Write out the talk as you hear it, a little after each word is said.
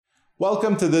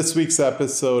Welcome to this week's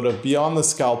episode of Beyond the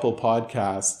Scalpel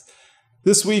podcast.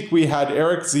 This week we had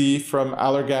Eric Z from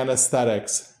Allergan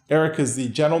Aesthetics. Eric is the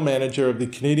general manager of the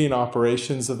Canadian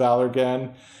operations of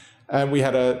Allergan, and we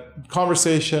had a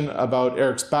conversation about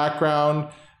Eric's background,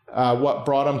 what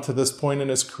brought him to this point in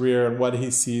his career, and what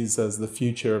he sees as the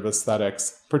future of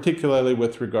aesthetics, particularly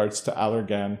with regards to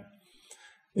Allergan.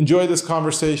 Enjoy this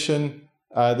conversation.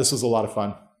 This was a lot of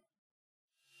fun.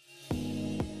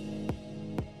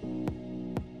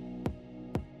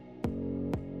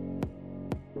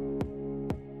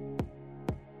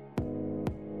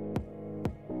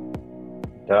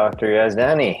 Dr.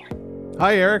 Yazdani.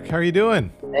 Hi, Eric. How are you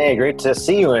doing? Hey, great to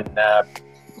see you in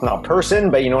not person,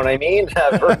 but you know what I mean?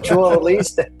 Virtual at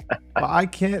least. Well, I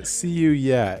can't see you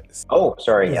yet. Oh,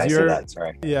 sorry. Yeah, I see that.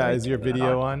 Sorry. Yeah, is your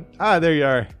video on? Ah, there you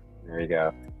are. There you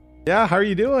go. Yeah, how are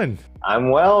you doing? I'm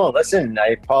well. Listen,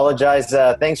 I apologize.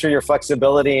 Thanks for your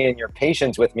flexibility and your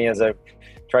patience with me as I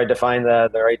tried to find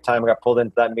the right time. I got pulled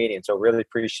into that meeting, so really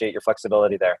appreciate your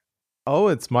flexibility there. Oh,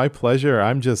 it's my pleasure.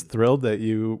 I'm just thrilled that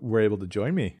you were able to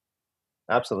join me.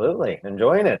 Absolutely.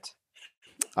 Enjoying it.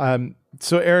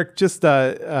 So Eric, just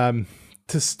to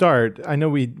start, I know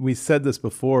we said this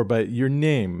before, but your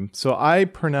name. So I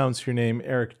pronounce your name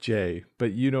Eric J,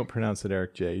 but you don't pronounce it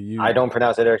Eric J. I don't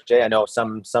pronounce it Eric J. I know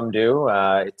some do.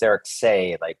 It's Eric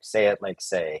Say, like say it like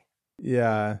say.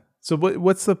 Yeah. So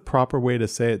what's the proper way to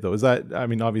say it though? Is that, I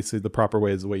mean, obviously the proper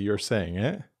way is the way you're saying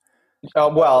it.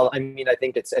 Well, I mean, I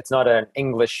think it's not an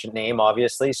English name,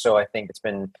 obviously. So I think it's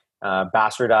been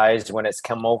bastardized when it's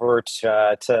come over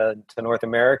to North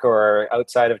America or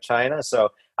outside of China. So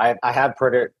I have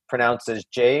pronounced as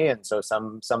J, and so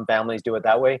some families do it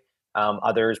that way.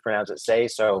 Others pronounce it Say.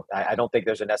 So I don't think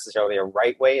there's necessarily a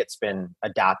right way. It's been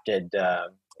adapted,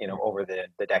 over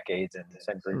the decades and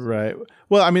centuries. Right.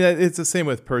 Well, I mean, it's the same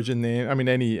with Persian name. I mean,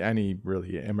 any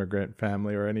really immigrant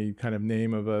family or any kind of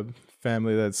name of a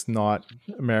family that's not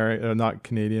American or not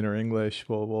Canadian or English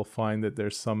will find that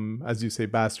there's some, as you say,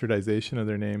 bastardization of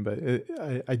their name. But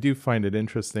I do find it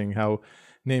interesting how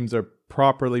names are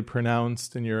properly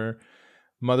pronounced in your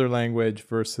mother language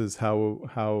versus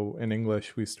how in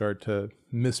English we start to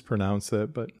mispronounce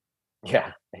it. But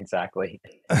yeah, exactly.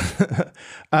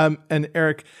 And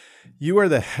Eric, you are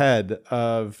the head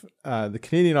of the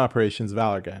Canadian operations of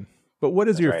Allergan. But what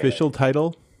is your official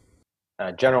title?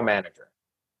 General manager,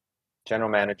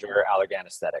 Allergan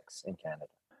Aesthetics in Canada.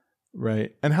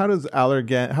 Right. And how's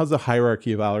the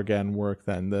hierarchy of Allergan work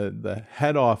then? The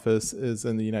head office is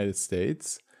in the United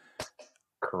States.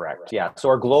 Correct. Yeah. So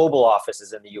our global office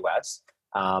is in the U.S.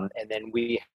 And then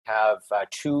we have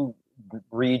two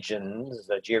regions,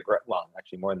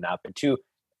 actually more than that, but two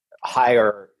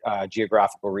higher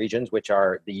geographical regions, which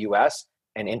are the U.S.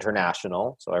 and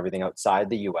international, so everything outside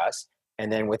the U.S.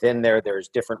 And then within there's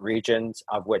different regions,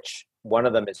 of which one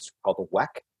of them is called the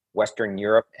WEC, Western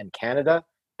Europe and Canada,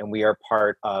 and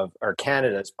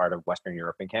Canada is part of Western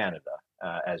Europe and Canada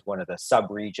as one of the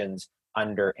sub-regions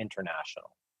under international.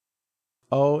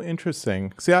 Oh,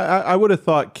 interesting. See, I would have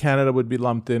thought Canada would be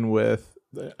lumped in with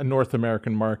a North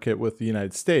American market with the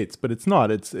United States, but it's not.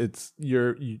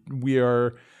 We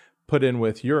are put in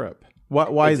with Europe.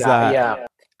 Why is that? Yeah.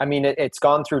 I mean, it's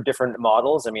gone through different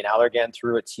models. I mean, Allergan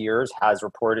through its years has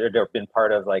reported or been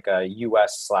part of like a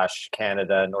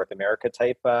US/Canada, North America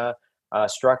type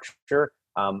structure.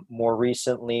 More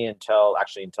recently, until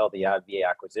the AbbVie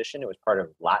acquisition, it was part of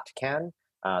LATCAN,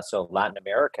 so Latin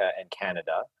America and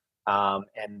Canada.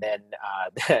 And then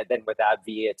with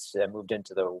AbbVie, it's moved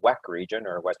into the WEC region,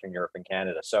 or Western Europe and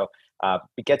Canada. So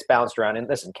it gets bounced around. And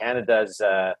listen, Canada's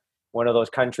one of those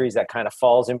countries that kind of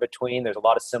falls in between. There's a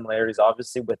lot of similarities,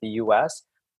 obviously, with the U.S.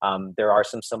 There are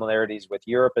some similarities with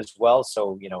Europe as well.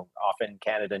 So, often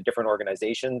Canada and different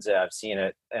organizations, I've seen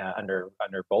it under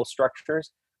both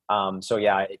structures. So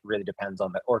yeah, it really depends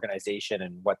on the organization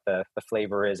and what the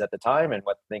flavor is at the time and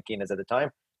what the thinking is at the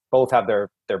time. Both have their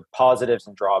positives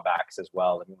and drawbacks as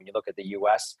well. I mean, when you look at the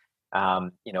U.S.,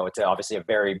 it's obviously a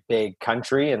very big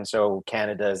country, and so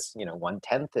Canada's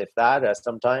 1/10, if that,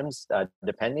 sometimes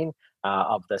depending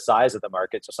of the size of the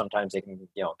market. So sometimes they can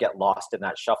get lost in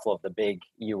that shuffle of the big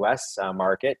U.S.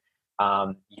 market.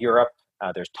 Europe,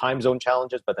 there's time zone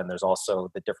challenges, but then there's also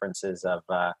the differences of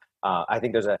I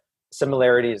think there's a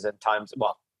similarities at times.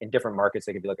 Well, in different markets,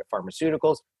 like if you look at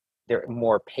pharmaceuticals, they're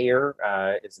more payer.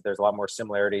 There's a lot more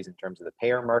similarities in terms of the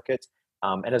payer markets,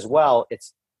 and as well,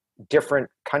 it's different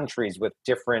countries with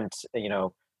different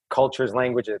cultures,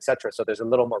 languages, etc. So there's a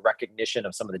little more recognition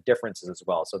of some of the differences as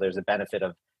well. So there's a benefit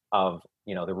of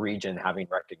the region having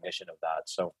recognition of that.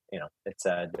 So it's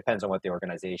depends on what the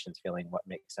organization's feeling, what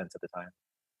makes sense at the time.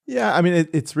 Yeah, I mean,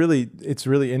 it's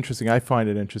really interesting. I find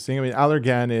it interesting. I mean,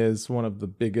 Allergan is one of the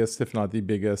biggest, if not the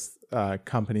biggest,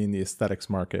 company in the aesthetics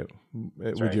market.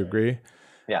 That's Would right. you agree?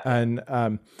 Yeah. And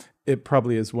it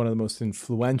probably is one of the most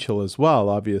influential as well,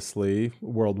 obviously,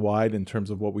 worldwide in terms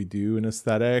of what we do in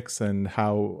aesthetics and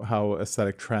how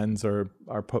aesthetic trends are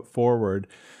put forward.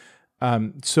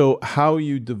 So how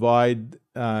you divide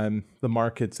the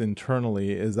markets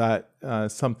internally, is that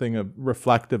something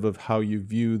reflective of how you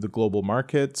view the global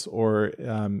markets, or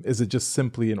is it just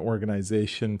simply an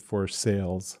organization for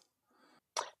sales?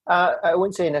 I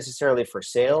wouldn't say necessarily for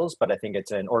sales, but I think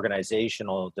it's an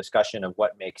organizational discussion of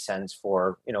what makes sense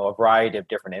for, a variety of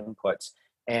different inputs.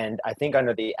 And I think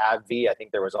under the AbbVie, I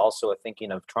think there was also a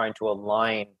thinking of trying to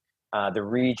align the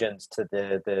regions to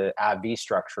the AbbVie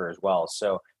structure as well.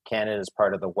 So Canada is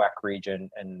part of the WEC region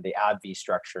and the AbbVie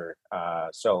structure.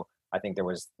 So I think there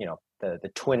was,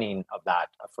 the twinning of that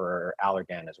for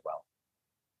Allergan as well.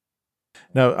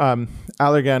 Now,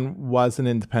 Allergan was an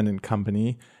independent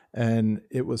company, and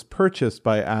it was purchased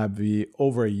by AbbVie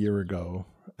over a year ago.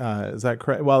 Is that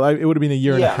correct? Well, it would have been a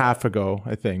year and a Yeah. half ago,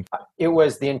 I think. It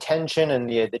was the intention, and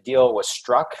the deal was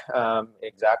struck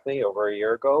exactly over a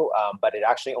year ago, but it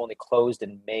actually only closed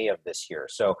in May of this year.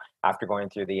 So after going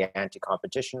through the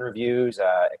anti-competition reviews,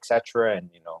 et cetera, and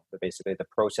basically the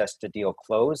process to deal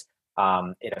close,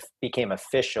 it became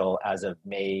official as of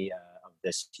May of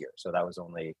this year. So that was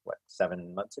only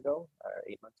 7 months ago,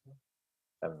 8 months ago,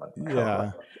 7 months ago.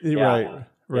 Yeah, Yeah. right, Yeah.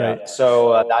 right.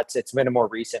 So it's been more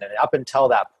recent, and up until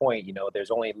that point, there's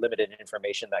only limited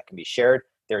information that can be shared.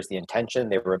 There's the intention;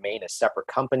 they remain as separate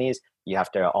companies. You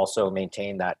have to also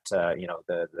maintain that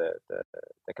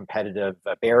the competitive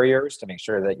barriers to make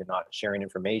sure that you're not sharing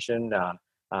information.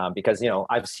 Because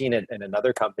I've seen it in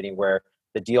another company where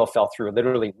the deal fell through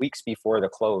literally weeks before the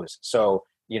close. So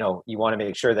you want to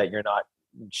make sure that you're not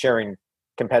sharing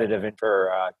competitive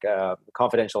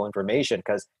confidential information,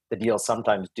 because the deals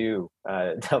sometimes do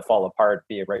fall apart,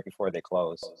 be it right before they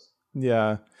close.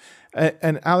 Yeah,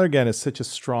 and Allergan is such a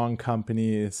strong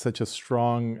company. It's such a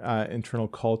strong internal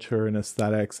culture in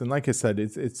aesthetics, and like I said,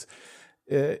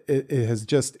 it has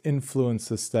just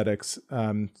influenced aesthetics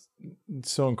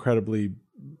so incredibly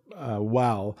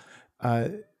well. Uh,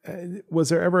 was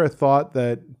there ever a thought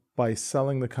that by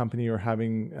selling the company or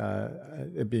having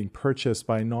it being purchased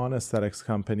by a non-aesthetics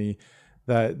company,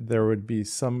 that there would be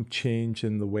some change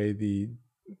in the way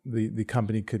the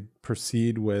company could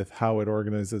proceed with how it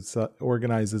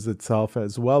organizes itself,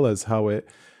 as well as how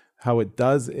it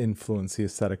does influence the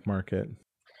aesthetic market?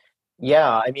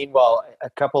 Yeah, I mean, well, a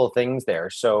couple of things there.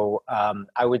 So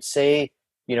I would say,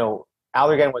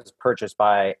 Allergan was purchased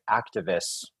by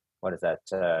Actavis. What is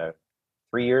that?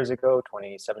 3 years ago,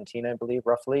 2017, I believe,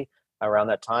 roughly around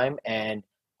that time. And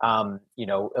it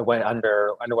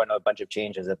underwent a bunch of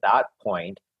changes at that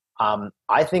point.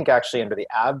 I think actually under the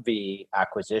AbbVie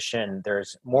acquisition,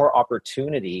 there's more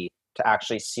opportunity to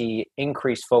actually see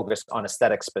increased focus on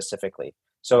aesthetics specifically.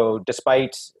 So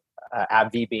despite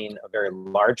AbbVie being a very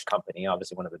large company,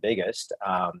 obviously one of the biggest,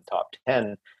 top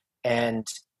 10, and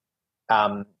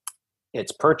um,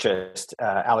 it's purchased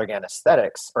Allergan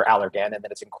Aesthetics or Allergan, and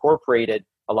then it's incorporated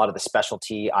a lot of the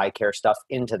specialty eye care stuff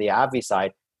into the AbbVie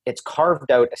side. It's carved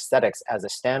out aesthetics as a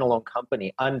standalone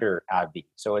company under AbbVie.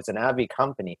 So it's an AbbVie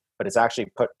company, but it's actually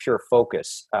put pure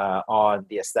focus on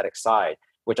the aesthetic side,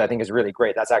 which I think is really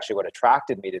great. That's actually what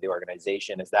attracted me to the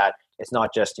organization, is that it's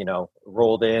not just,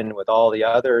 rolled in with all the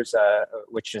others,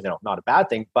 which is, not a bad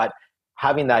thing, but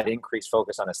having that increased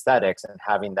focus on aesthetics and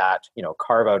having that,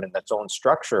 carve out in its own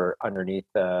structure underneath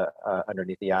the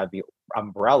AbbVie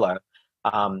umbrella,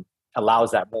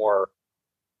 allows that more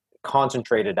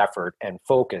concentrated effort and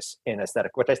focus in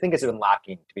aesthetic, which I think has been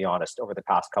lacking, to be honest, over the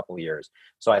past couple of years.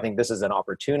 So I think this is an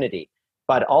opportunity.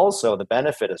 But also the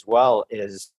benefit as well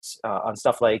is on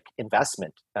stuff like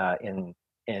investment in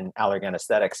Allergan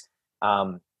Aesthetics.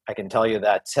 I can tell you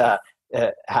that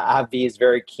AbbVie is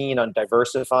very keen on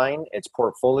diversifying its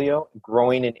portfolio,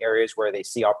 growing in areas where they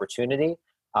see opportunity,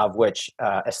 of which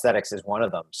aesthetics is one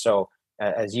of them. So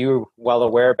as you well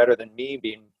aware, better than me,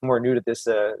 being more new to this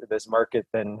market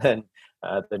than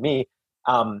me,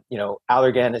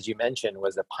 Allergan, as you mentioned,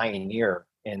 was a pioneer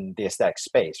in the aesthetic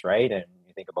space, right? And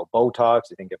you think about Botox,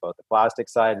 you think about the plastic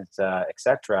side, et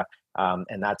cetera.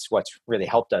 And that's what's really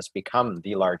helped us become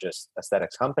the largest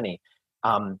aesthetics company.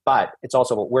 But it's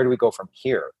also about where do we go from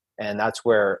here? And that's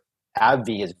where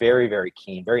AbbVie is very, very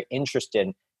keen, very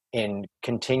interested in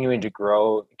continuing to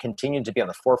grow, continuing to be on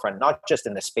the forefront, not just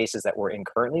in the spaces that we're in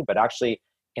currently, but actually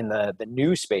in the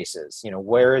new spaces.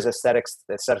 Where is the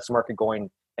aesthetics market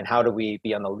going and how do we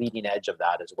be on the leading edge of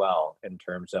that as well in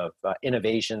terms of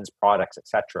innovations, products,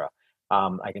 etc.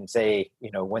 I can say,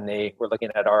 when they were looking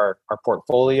at our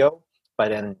portfolio, but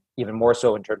then even more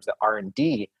so in terms of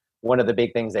R&D, one of the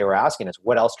big things they were asking is,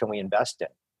 what else can we invest in?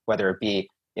 Whether it be,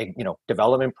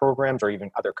 development programs or even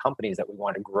other companies that we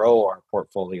want to grow our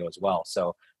portfolio as well.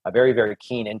 So a very, very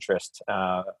keen interest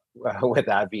with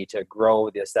AbbVie to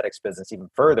grow the aesthetics business even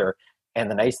further. And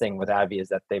the nice thing with AbbVie is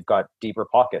that they've got deeper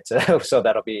pockets. So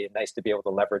that'll be nice to be able to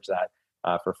leverage that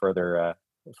for further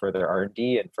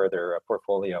R&D and further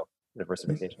portfolio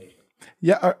diversification.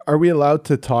 Yeah, are we allowed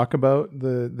to talk about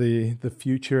the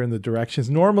future and the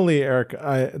directions? Normally, Eric,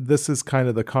 this is kind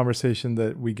of the conversation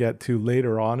that we get to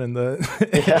later on in the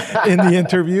in the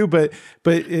interview, but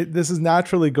this is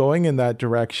naturally going in that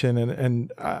direction,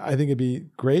 and I think it'd be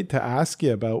great to ask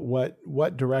you about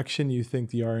what direction you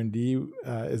think the R&D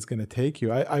is going to take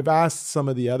you. I've asked some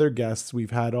of the other guests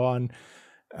we've had on,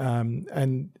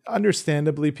 and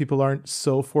understandably, people aren't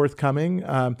so forthcoming.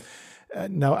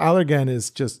 Now, Allergan is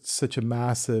just such a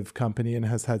massive company and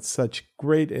has had such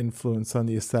great influence on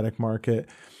the aesthetic market.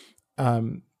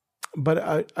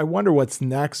 But I wonder what's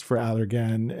next for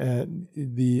Allergan.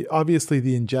 Obviously,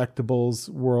 the injectables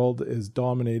world is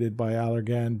dominated by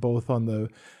Allergan, both on the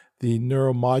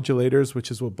neuromodulators,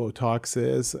 which is what Botox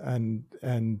is,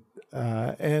 and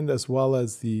as well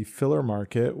as the filler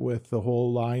market with the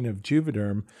whole line of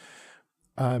Juvederm.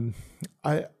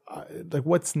 Like,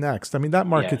 what's next? I mean, that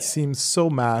market seems so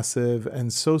massive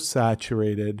and so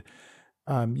saturated.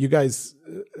 You guys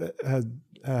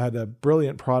had a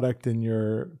brilliant product in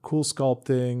your Cool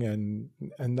Sculpting,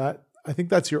 and that, I think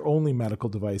that's your only medical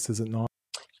device, is it not?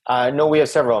 No, we have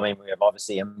several. I mean, we have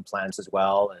obviously implants as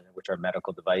well, which are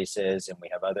medical devices, and we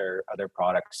have other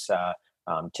products.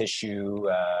 Tissue,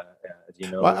 as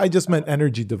you know. Well, I just meant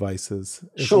energy devices.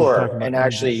 Sure. And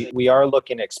actually, we are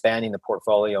looking at expanding the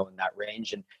portfolio in that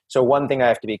range. And so one thing I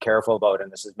have to be careful about,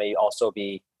 and may also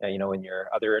be, in your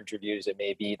other interviews, it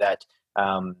may be that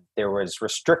there was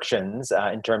restrictions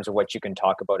in terms of what you can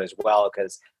talk about as well,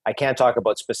 because I can't talk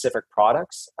about specific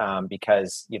products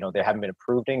because, they haven't been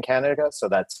approved in Canada. So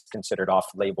that's considered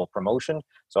off-label promotion.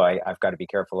 So I've got to be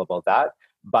careful about that.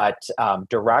 But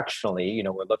directionally,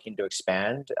 we're looking to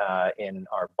expand in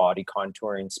our body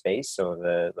contouring space, so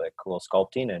the Cool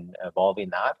Sculpting and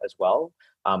evolving that as well.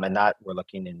 And that we're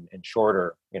looking in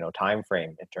shorter, time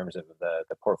frame in terms of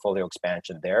the portfolio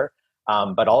expansion there.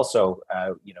 But also,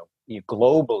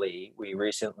 globally, we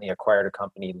recently acquired a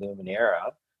company,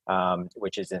 Luminera,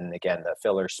 which is in, again, the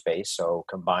filler space. So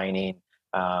combining,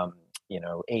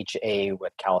 HA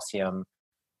with calcium.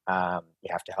 You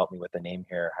have to help me with the name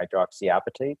here,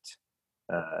 hydroxyapatite.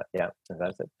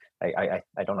 That's it. I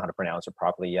don't know how to pronounce it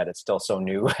properly yet. It's still so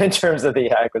new in terms of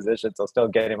the acquisition, so still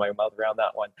getting my mouth around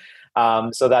that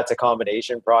one. So that's a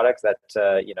combination product that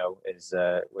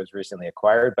was recently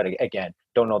acquired, but again,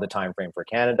 don't know the time frame for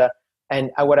Canada.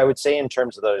 And what I would say in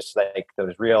terms of those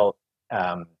real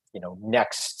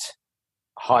next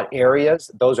hot areas,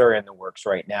 those are in the works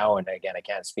right now. And again, I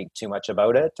can't speak too much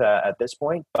about it at this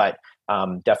point, but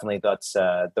definitely those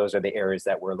are the areas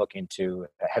that we're looking to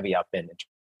heavy up in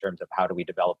terms of how do we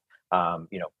develop,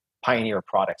 pioneer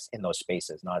products in those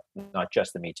spaces, not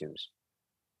just the Me Too's.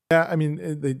 Yeah, I mean,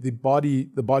 the body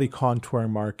contouring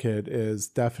market is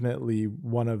definitely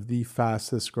one of the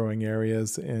fastest growing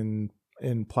areas in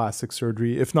plastic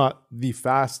surgery, if not the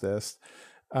fastest.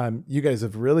 You guys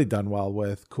have really done well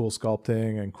with Cool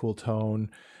Sculpting and Cool Tone.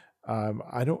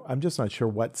 I'm just not sure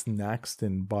what's next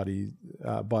in body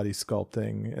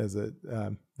sculpting. Is it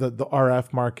the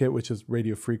RF market, which is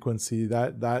radio frequency,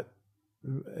 that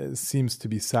seems to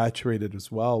be saturated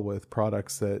as well with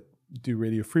products that do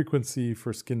radio frequency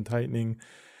for skin tightening.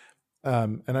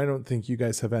 And I don't think you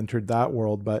guys have entered that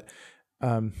world, but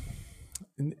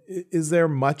is there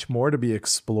much more to be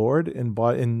explored in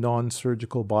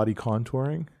non-surgical body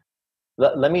contouring?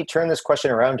 Let me turn this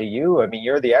question around to you. I mean,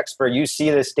 you're the expert. You see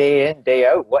this day in, day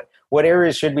out. What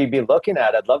areas should we be looking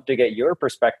at? I'd love to get your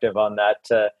perspective on that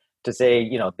to say,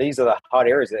 these are the hot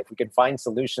areas. If we can find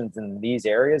solutions in these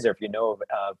areas, or if you know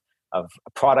of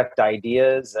product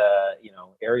ideas,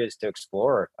 areas to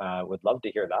explore, would love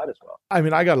to hear that as well. I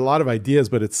mean, I got a lot of ideas,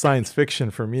 but it's science fiction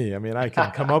for me. I mean, I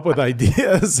can come up with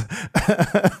ideas.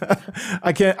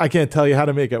 I can't tell you how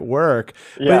to make it work.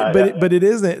 But it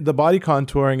is the body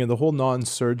contouring and the whole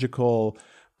non-surgical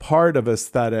part of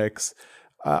aesthetics.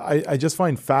 I just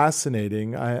find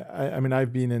fascinating. I mean,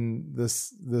 I've been in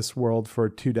this world for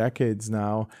 2 decades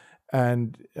now.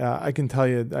 And I can tell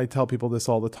you, I tell people this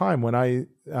all the time. When I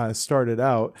started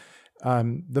out,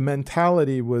 the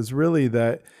mentality was really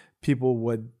that people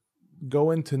would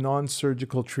go into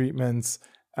non-surgical treatments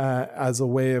as a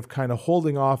way of kind of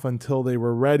holding off until they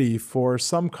were ready for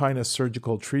some kind of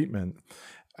surgical treatment.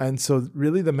 And so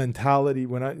really the mentality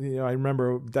when I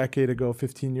remember a decade ago,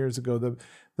 15 years ago,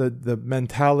 the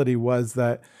mentality was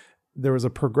that there was a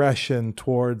progression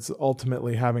towards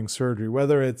ultimately having surgery,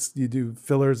 whether it's you do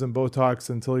fillers and Botox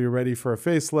until you're ready for a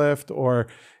facelift, or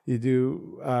you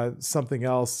do something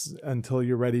else until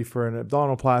you're ready for an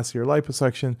abdominoplasty or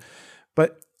liposuction.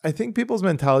 But I think people's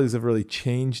mentalities have really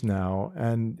changed now,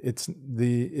 and it's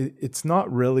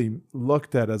not really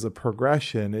looked at as a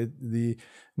progression. The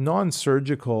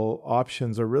non-surgical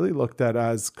options are really looked at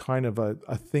as kind of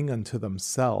a thing unto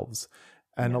themselves.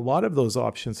 And a lot of those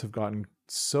options have gotten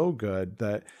so good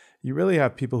that you really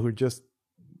have people who just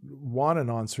want a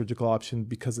non-surgical option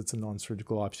because it's a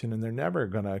non-surgical option, and they're never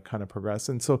going to kind of progress.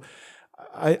 And so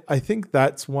I think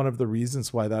that's one of the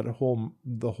reasons why the whole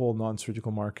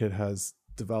non-surgical market has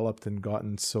developed and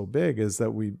gotten so big, is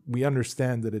that we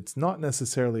understand that it's not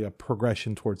necessarily a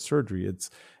progression towards surgery. It's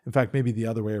in fact maybe the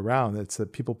other way around. It's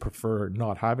that people prefer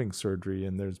not having surgery,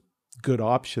 and there's good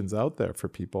options out there for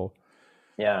people.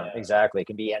 Yeah, exactly. It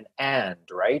can be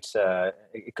right?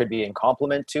 It could be in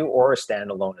complement to or a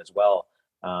standalone as well,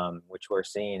 which we're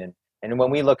seeing. And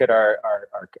when we look at our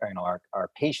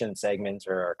patient segments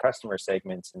or our customer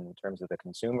segments in terms of the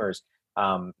consumers,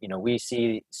 we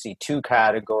see two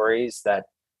categories, that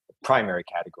primary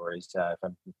categories. If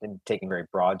I'm taking very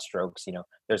broad strokes,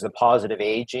 there's the positive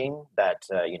aging that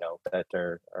that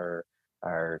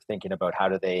are thinking about how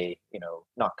do they,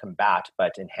 not combat,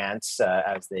 but enhance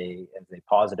as they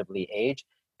positively age.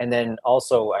 And then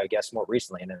also, I guess more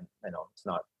recently, and it's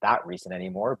not that recent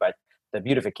anymore, but the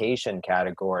beautification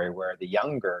category, where the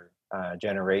younger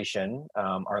generation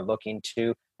are looking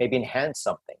to maybe enhance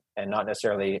something and not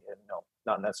necessarily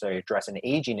address an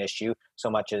aging issue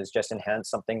so much as just enhance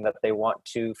something that they want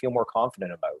to feel more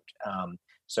confident about.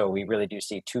 So we really do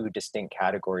see two distinct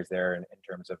categories there in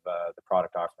terms of the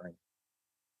product offering.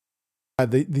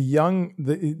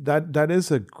 That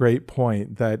is a great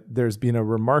point, that there's been a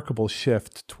remarkable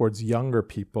shift towards younger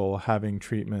people having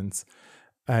treatments,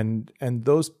 and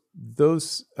those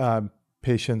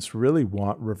patients really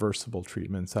want reversible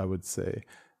treatments. I would say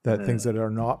that things that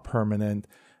are not permanent,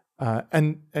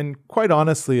 and quite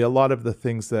honestly, a lot of the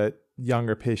things that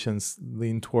younger patients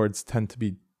lean towards tend to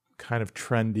be kind of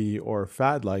trendy or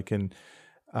fad-like, and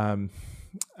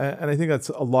I think that's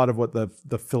a lot of what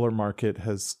the filler market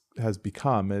has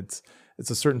become. It's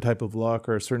a certain type of look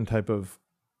or a certain type of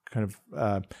kind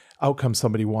of outcome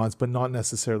somebody wants, but not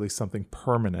necessarily something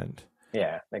permanent.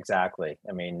 Yeah, exactly.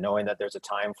 I mean, knowing that there's a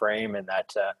time frame, and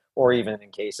that, or even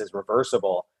in cases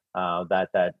reversible,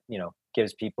 that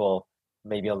gives people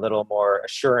maybe a little more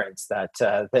assurance that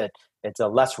that it's a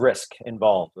less risk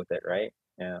involved with it, right?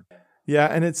 Yeah. Yeah,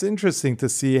 and it's interesting to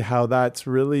see how that's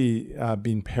really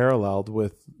been paralleled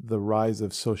with the rise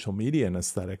of social media and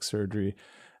aesthetic surgery,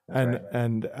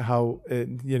 and how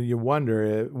you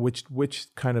wonder which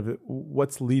kind of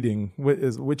what's leading,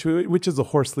 which is the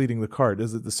horse leading the cart?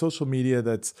 Is it the social media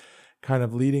that's kind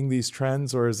of leading these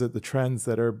trends, or is it the trends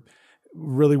that are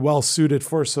really well suited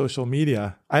for social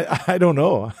media? I don't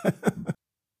know.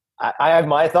 I have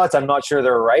my thoughts. I'm not sure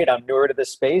they're right. I'm newer to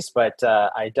this space, but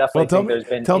I definitely think there's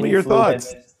been tell me your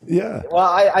thoughts. Yeah. Well,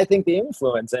 I think the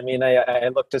influence. I mean, I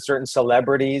look to certain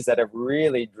celebrities that have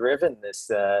really driven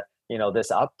this,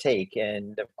 this uptake,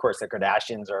 and of course, the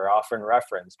Kardashians are often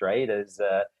referenced, right, as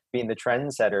being the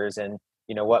trendsetters, and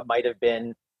what might have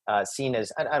been seen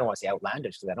as, I don't want to say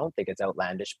outlandish, because I don't think it's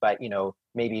outlandish, but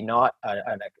maybe not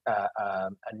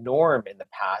a norm in the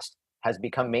past, has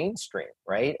become mainstream,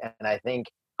 right? And I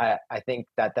think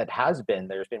that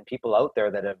there's been people out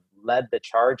there that have led the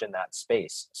charge in that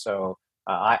space. So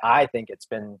I think it's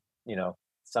been,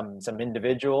 some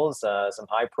individuals, some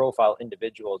high profile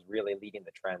individuals really leading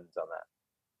the trends on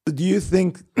that. Do you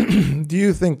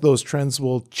think those trends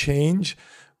will change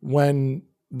when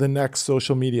the next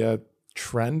social media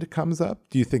trend comes up?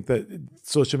 Do you think that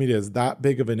social media is that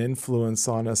big of an influence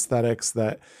on aesthetics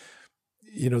that,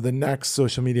 the next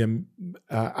social media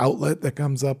outlet that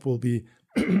comes up will be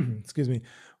excuse me,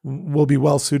 will be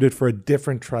well suited for a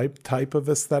different type of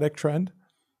aesthetic trend?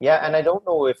 Yeah, and I don't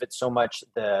know if it's so much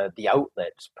the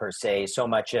outlet per se, so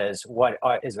much as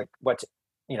what's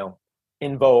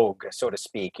in vogue, so to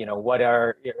speak. What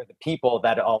are the people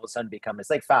that all of a sudden become? It's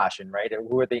like fashion, right?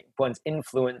 Who are the ones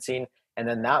influencing, and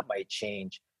then that might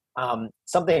change.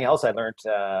 Something else I learned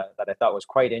that I thought was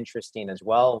quite interesting as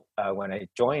well when I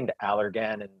joined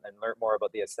Allergan and learned more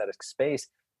about the aesthetic space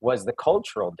was the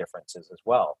cultural differences as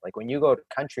well. Like when you go to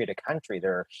country,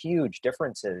 there are huge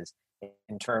differences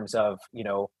in terms of,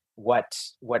 what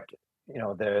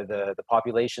the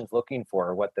population's looking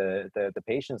for, what the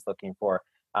patient's looking for.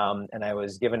 And I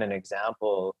was given an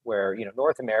example where,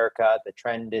 North America, the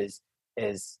trend is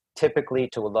typically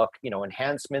to look,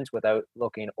 enhancements without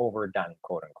looking overdone,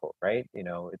 quote unquote, right?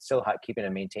 It's still keeping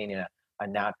and maintaining a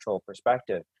natural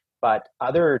perspective. But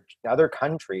other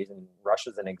countries, and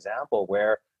Russia's an example,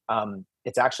 where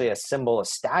it's actually a symbol of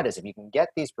status if you can get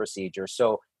these procedures.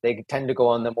 So they tend to go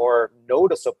on the more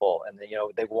noticeable, and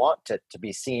they want to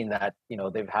be seen that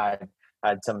they've had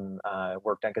some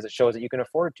work done because it shows that you can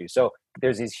afford to. So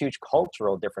there's these huge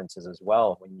cultural differences as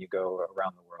well when you go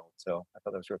around the world. So I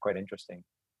thought those were quite interesting.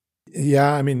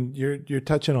 Yeah, I mean, you're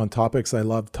touching on topics I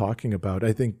love talking about.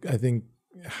 I think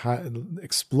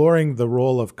exploring the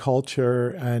role of culture,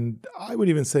 and I would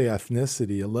even say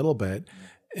ethnicity a little bit,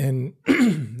 and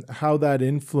how that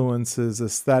influences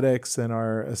aesthetics and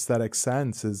our aesthetic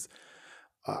sense is,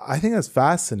 I think that's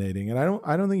fascinating. And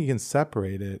I don't think you can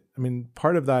separate it. I mean,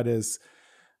 part of that is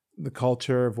the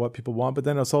culture of what people want, but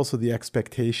then it's also the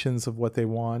expectations of what they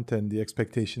want and the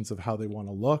expectations of how they want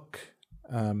to look.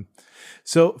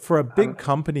 So for a big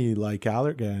company like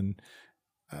Allergan,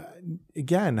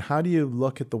 again, how do you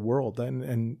look at the world,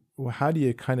 and how do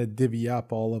you kind of divvy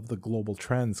up all of the global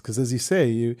trends? Because as you say,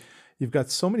 you've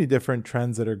got so many different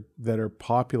trends that are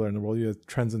popular in the world. You have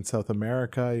trends in South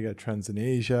America, you got trends in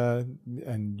Asia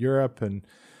and Europe, and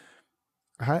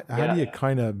how do you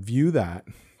kind of view that?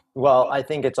 Well, I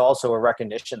think it's also a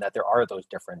recognition that there are those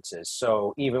differences.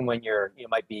 So even when you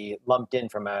might be lumped in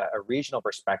from a regional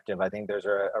perspective, I think there's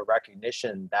a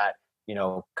recognition that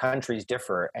countries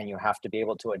differ, and you have to be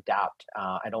able to adapt.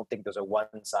 I don't think there's a one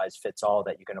size fits all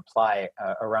that you can apply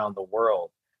around the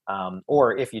world.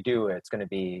 Or if you do, it's going to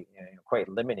be quite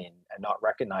limiting and not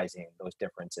recognizing those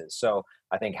differences. So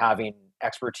I think having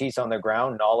expertise on the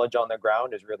ground, knowledge on the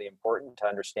ground, is really important to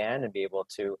understand and be able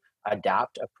to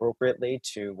adapt appropriately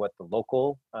to what the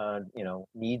local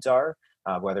needs are,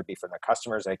 whether it be from the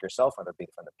customers like yourself, whether it be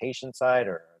from the patient side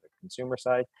or the consumer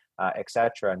side, et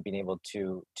cetera, and being able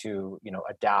to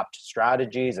adapt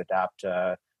strategies, adapt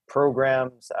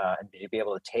programs, and be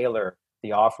able to tailor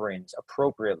the offerings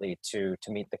appropriately to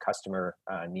meet the customer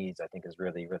needs, I think is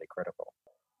really, really critical.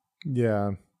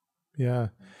 Yeah.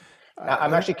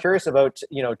 I'm actually curious about,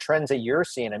 trends that you're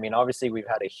seeing. I mean, obviously we've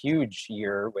had a huge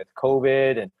year with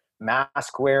COVID and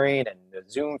mask wearing and the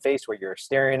Zoom face where you're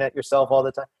staring at yourself all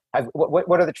the time.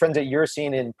 What are the trends that you're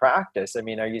seeing in practice? I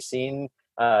mean, are you seeing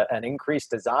an increased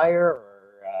desire, or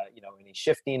any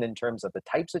shifting in terms of the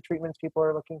types of treatments people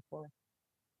are looking for?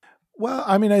 Well,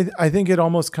 I mean, I think it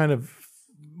almost kind of,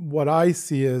 what I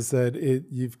see is that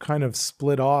you've kind of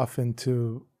split off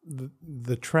into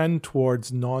the trend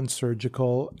towards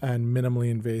non-surgical and minimally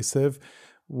invasive,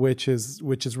 which is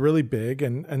really big,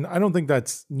 and I don't think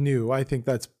that's new. I think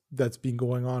that's been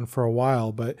going on for a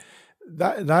while, but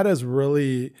that has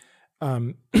really,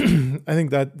 I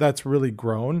think that's really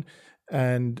grown,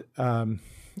 and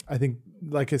I think,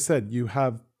 like I said, you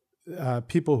have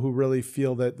people who really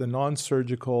feel that the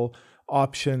non-surgical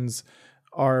options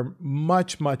are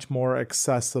much, much more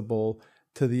accessible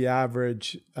to the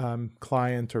average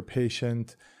client or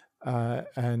patient,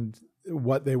 and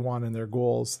what they want in their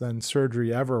goals than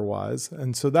surgery ever was.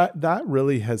 And so that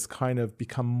really has kind of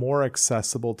become more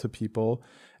accessible to people.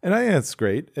 And I think that's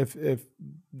great if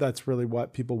that's really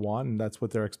what people want and that's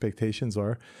what their expectations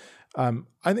are.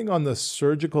 I think on the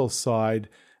surgical side,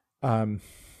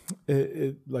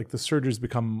 like the surgeries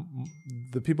become,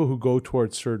 the people who go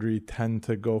towards surgery tend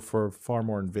to go for far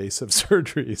more invasive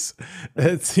surgeries.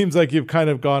 It seems like you've kind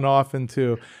of gone off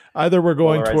into either we're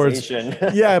going towards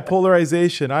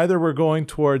polarization. Either we're going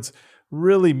towards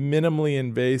really minimally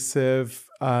invasive,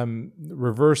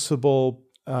 reversible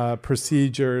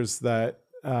procedures that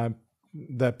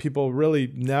people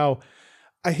really now,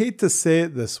 I hate to say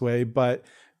it this way, but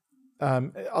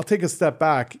I'll take a step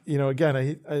back.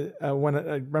 Again, I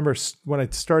remember when I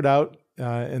started out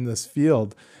in this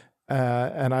field,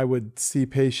 and I would see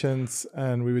patients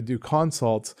and we would do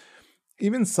consults.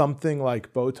 Even something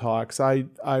like Botox,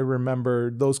 I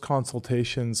remember those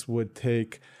consultations would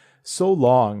take so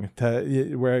long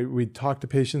where we'd talk to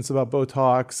patients about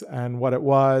Botox and what it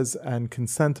was and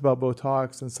consent about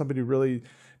Botox, and somebody really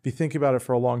be thinking about it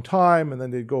for a long time, and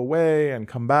then they'd go away and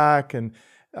come back, and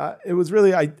it was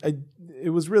really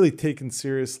it was really taken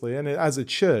seriously, and as it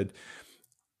should.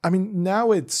 I mean,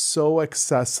 now it's so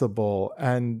accessible,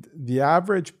 and the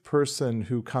average person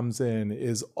who comes in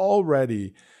is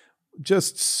already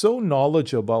just so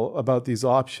knowledgeable about these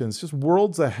options, just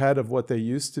worlds ahead of what they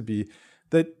used to be,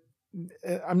 that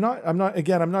I'm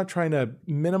not trying to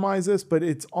minimize this, but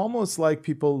it's almost like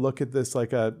people look at this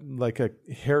like a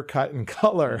haircut and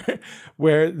color,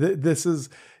 where this is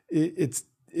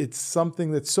it's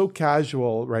something that's so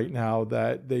casual right now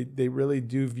that they really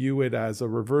do view it as a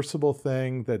reversible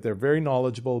thing that they're very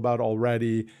knowledgeable about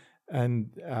already. And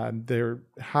they're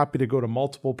happy to go to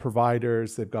multiple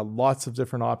providers. They've got lots of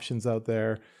different options out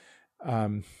there.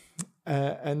 Um,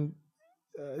 and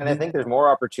And I think there's more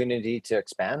opportunity to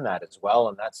expand that as well.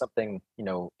 And that's something, you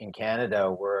know, in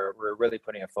Canada we're really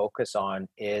putting a focus on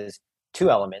is two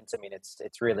elements. I mean,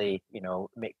 it's really, you know,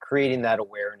 creating that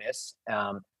awareness,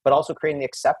 but also creating the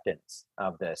acceptance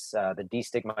of this, the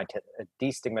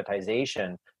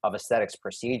destigmatization of aesthetics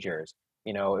procedures.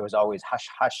 You know, it was always hush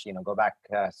hush. You know, go back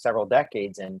several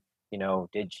decades, and you know,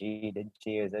 did she?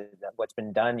 Is it what's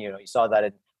been done? You know, you saw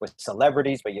that with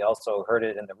celebrities, but you also heard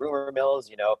it in the rumor mills.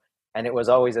 You know, and it was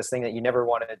always this thing that you never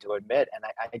wanted to admit. And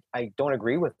I don't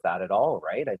agree with that at all,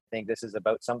 right? I think this is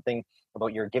about something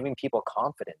about you're giving people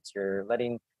confidence, you're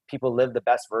letting people live the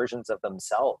best versions of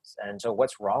themselves. And so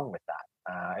what's wrong with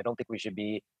that? I don't think we should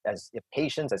be, as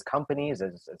patients, as companies,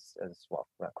 as well,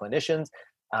 clinicians,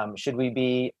 should we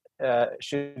be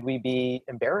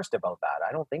embarrassed about that?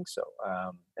 I don't think so.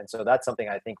 And so that's something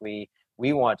I think we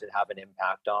want to have an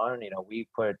impact on. You know,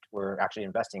 we're actually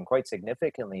investing quite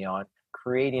significantly on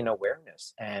creating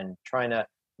awareness and trying to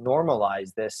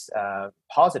normalize this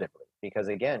positively, because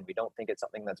again, we don't think it's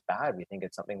something that's bad. We think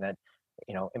it's something that,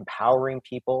 you know, empowering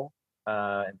people,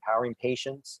 empowering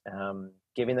patients,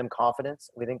 giving them confidence.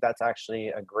 We think that's actually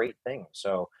a great thing.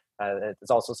 So it's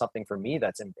also something for me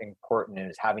that's important, and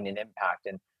is having an impact.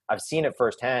 And I've seen it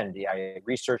firsthand. I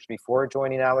researched before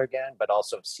joining Allergan, but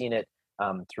also seen it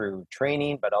through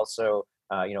training, but also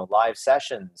you know, live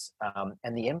sessions,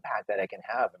 and the impact that it can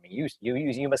have. I mean,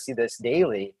 you must see this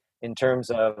daily in terms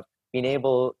of being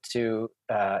able to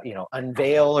you know,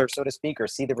 unveil, or so to speak, or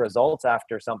see the results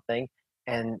after something,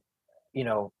 and you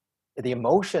know, the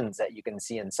emotions that you can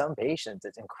see in some patients.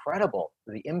 It's incredible,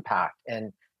 the impact.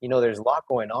 And you know, there's a lot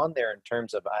going on there in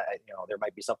terms of you know, there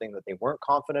might be something that they weren't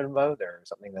confident about, or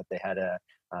something that they had a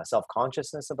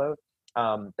self-consciousness about,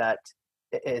 that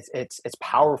it's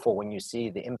powerful when you see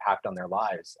the impact on their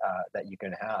lives that you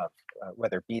can have,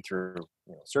 whether it be through,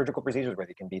 you know, surgical procedures, whether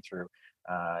it can be through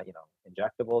you know,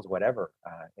 injectables, whatever.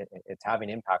 It's having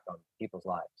impact on people's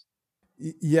lives.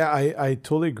 Yeah, I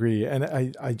totally agree. And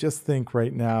I just think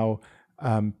right now,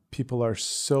 people are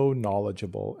so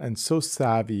knowledgeable and so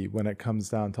savvy when it comes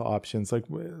down to options.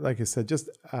 Like I said, just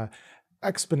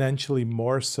exponentially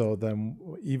more so than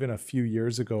even a few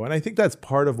years ago. And I think that's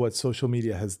part of what social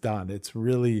media has done. It's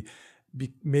really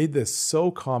made this so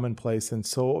commonplace, and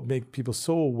so make people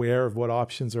so aware of what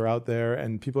options are out there.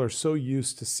 And people are so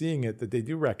used to seeing it that they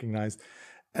do recognize.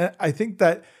 And I think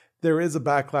that there is a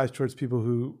backlash towards people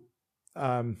who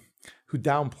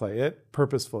downplay it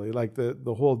purposefully, like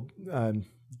the whole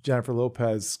Jennifer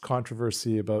Lopez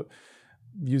controversy about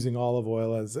using olive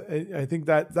oil as. I think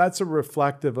that's a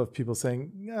reflective of people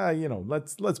saying, yeah, you know,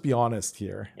 let's be honest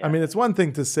here. Yeah. I mean, it's one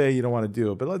thing to say you don't want to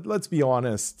do it, but let's be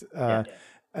honest,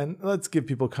 and let's give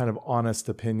people kind of honest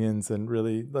opinions, and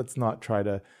really let's not try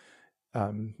to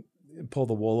pull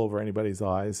the wool over anybody's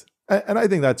eyes. And I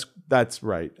think that's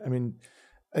right. I mean,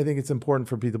 I think it's important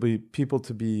for people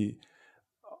to be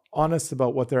honest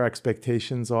about what their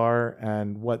expectations are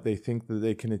and what they think that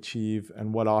they can achieve,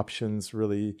 and what options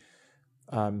really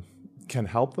can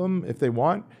help them if they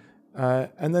want.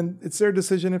 And then it's their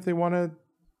decision if they want to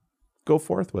go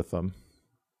forth with them.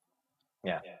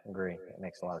 Yeah, agree. It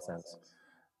makes a lot of sense.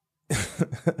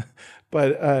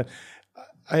 But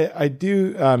I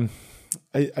do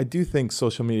think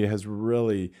social media has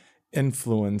really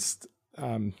influenced,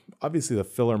 obviously the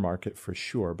filler market for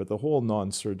sure, but the whole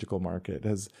non-surgical market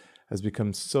has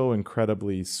become so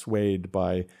incredibly swayed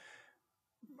by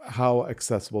how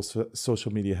accessible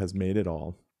social media has made it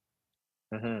all.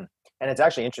 Mm-hmm. And it's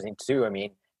actually interesting too. I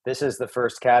mean, this is the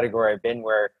first category I've been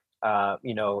where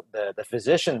you know, the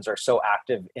physicians are so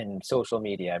active in social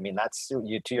media. I mean, that's to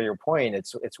your point.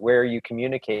 It's where you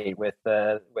communicate with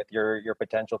your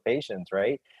potential patients,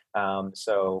 right?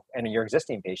 So, and your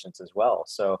existing patients as well.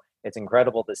 So it's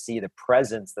incredible to see the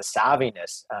presence, the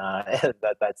savviness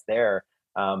that's there,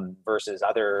 versus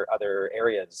other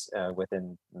areas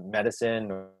within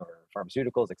medicine or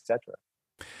pharmaceuticals, etc.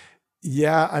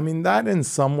 Yeah, I mean, that in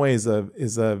some ways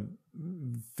is a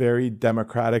very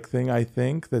democratic thing. I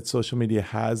think that social media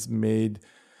has made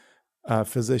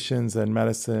physicians and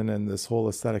medicine and this whole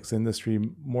aesthetics industry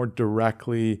more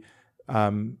directly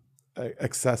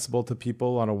accessible to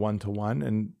people on a one-to-one.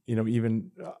 And, you know,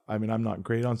 even, I mean, I'm not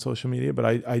great on social media,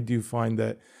 but I do find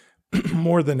that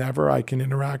more than ever, I can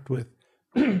interact with,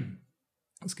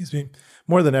 excuse me,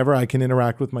 more than ever, I can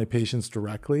interact with my patients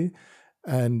directly.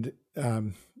 And,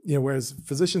 whereas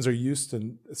physicians are used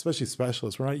to, especially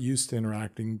specialists, we're not used to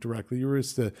interacting directly. You're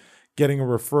used to getting a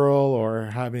referral or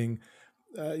having,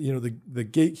 the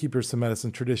gatekeepers to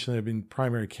medicine traditionally have been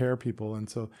primary care people. And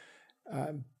so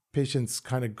patients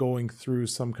kind of going through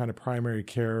some kind of primary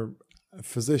care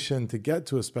physician to get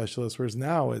to a specialist, whereas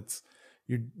now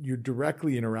you're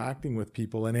directly interacting with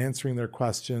people and answering their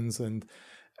questions and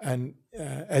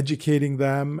educating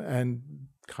them and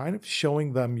kind of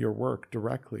showing them your work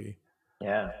directly.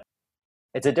 Yeah.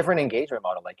 It's a different engagement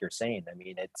model, like you're saying. I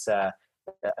mean, it's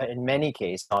in many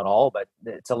cases, not all, but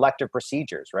it's elective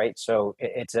procedures, right? So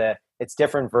it's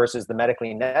different versus the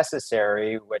medically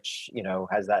necessary, which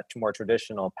has that more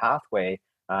traditional pathway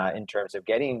in terms of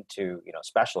getting to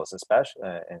specialists, especially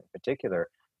in particular.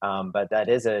 But that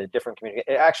is a different community.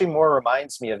 It actually more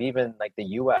reminds me of even like the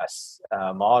U.S.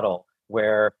 Model,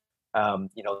 where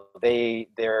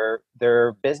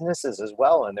they're businesses as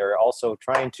well, and they're also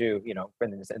trying to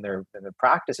in their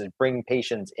practices bring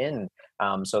patients in.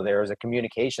 So there's a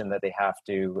communication that they have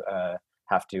to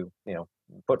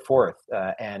put forth,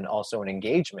 and also an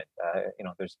engagement.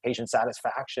 There's patient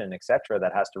satisfaction, etc.,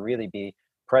 that has to really be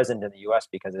present in the U.S.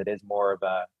 because it is more of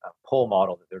a pull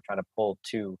model that they're trying to pull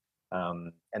to.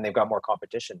 And they've got more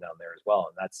competition down there as well,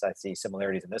 and I see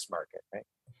similarities in this market, right?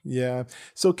 Yeah.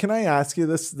 So can I ask you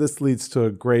this? This leads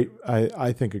to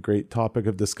I think a great topic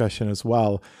of discussion as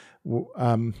well.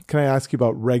 Can I ask you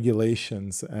about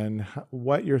regulations and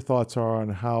what your thoughts are on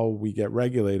how we get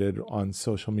regulated on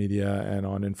social media and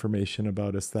on information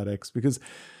about aesthetics? Because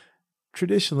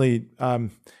traditionally, the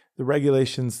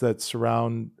regulations that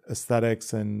surround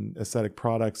aesthetics and aesthetic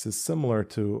products is similar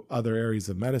to other areas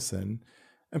of medicine,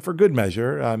 and for good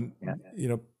measure.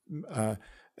 I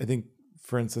think,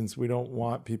 for instance, we don't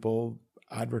want people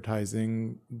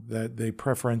advertising that they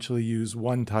preferentially use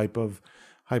one type of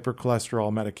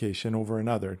hypercholesterol medication over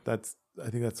another. I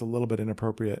think that's a little bit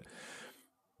inappropriate.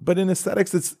 But in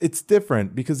aesthetics, it's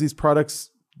different because these products,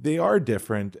 they are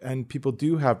different, and people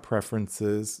do have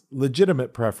preferences,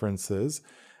 legitimate preferences.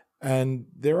 And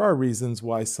there are reasons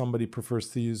why somebody prefers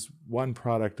to use one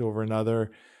product over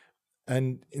another.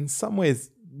 And in some ways,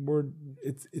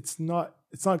 it's not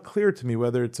clear to me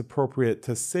whether it's appropriate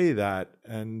to say that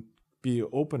and be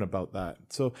open about that.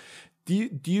 So do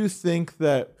you think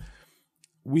that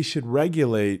we should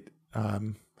regulate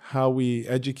how we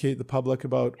educate the public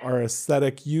about our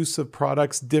aesthetic use of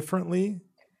products differently?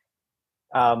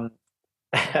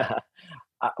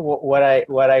 What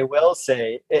I will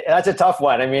say, that's a tough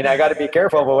one. I mean, I got to be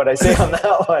careful about what I say on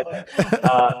that one.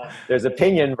 There's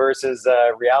opinion versus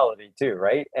reality too,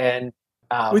 right? And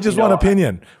we just want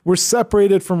opinion. We're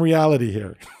separated from reality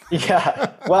here.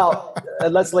 Yeah. Well,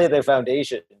 let's lay the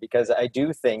foundation, because I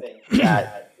do think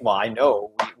that, well, I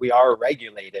know we are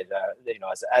regulated,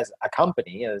 as a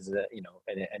company, as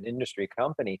an industry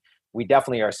company, we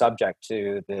definitely are subject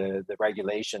to the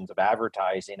regulations of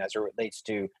advertising as it relates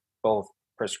to both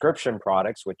prescription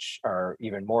products, which are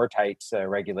even more tight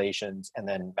regulations, and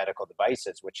then medical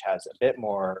devices, which has a bit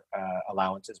more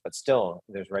allowances, but still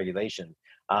there's regulation.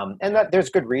 And that there's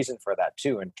good reason for that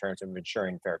too, in terms of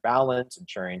ensuring fair balance,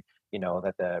 ensuring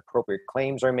that the appropriate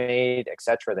claims are made, et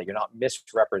cetera, that you're not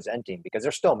misrepresenting, because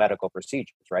they're still medical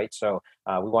procedures, right? So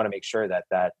we want to make sure that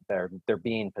they're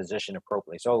being positioned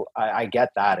appropriately. So I get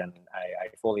that, and I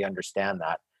fully understand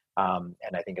that.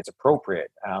 And I think it's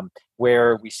appropriate.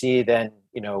 Where we see then,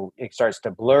 it starts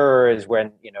to blur is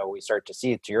when, we start to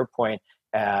see, to your point,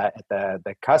 at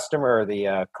the customer,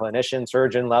 the clinician,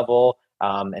 surgeon level,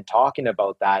 and talking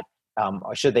about that.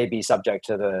 Should they be subject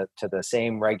to the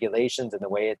same regulations and the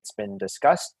way it's been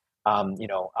discussed? I'll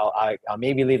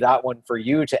maybe leave that one for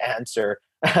you to answer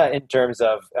in terms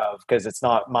of because it's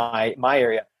not my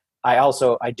area.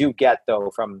 I do get, though,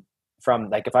 from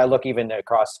like, if I look even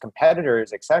across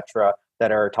competitors, et cetera,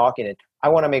 that are talking it, I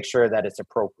want to make sure that it's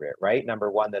appropriate, right?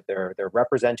 Number one, that they're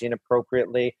representing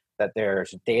appropriately, that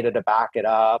there's data to back it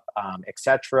up, et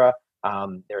cetera.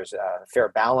 There's a fair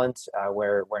balance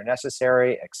where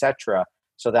necessary, et cetera,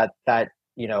 so that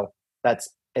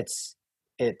it's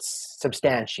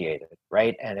substantiated,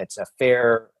 right? And it's a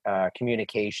fair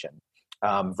communication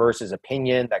versus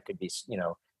opinion that could be,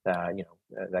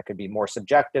 that could be more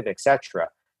subjective, et cetera.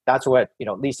 That's what,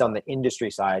 at least on the industry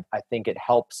side, I think it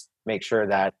helps make sure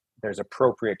that there's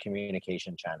appropriate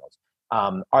communication channels.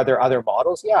 Are there other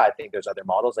models? Yeah, I think there's other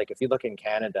models. Like, if you look in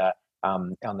Canada,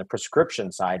 on the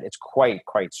prescription side, it's quite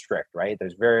strict, right?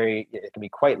 It can be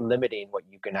quite limiting what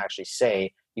you can actually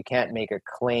say. You can't make a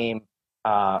claim,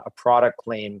 a product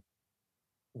claim,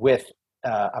 with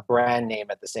a brand name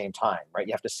at the same time, right?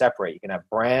 You have to separate. You can have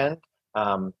brand,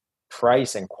 um,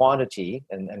 price, and quantity,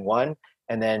 and one,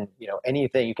 and then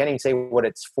anything. You can't even say what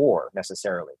it's for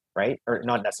necessarily, right? Or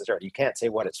not necessarily. You can't say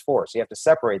what it's for. So you have to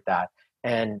separate that.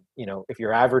 And if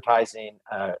you're advertising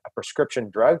a prescription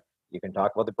drug, you can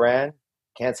talk about the brand.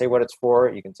 Can't say what it's for.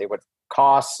 You can say what it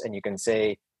costs, and you can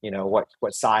say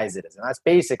what size it is, and that's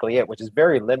basically it, which is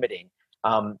very limiting.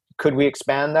 Could we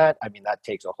expand that? I mean, that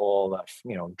takes a whole,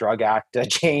 drug act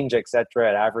change, et cetera,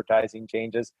 and advertising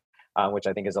changes, which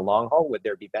I think is a long haul. Would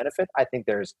there be benefit? I think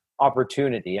there's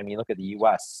opportunity. I mean, look at the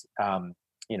U.S.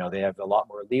 They have a lot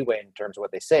more leeway in terms of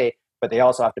what they say, but they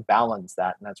also have to balance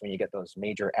that, and that's when you get those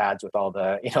major ads with all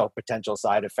the potential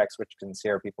side effects, which can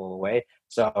scare people away.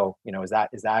 So, is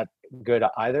that good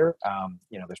either?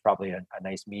 There's probably a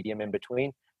nice medium in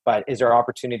between. But is there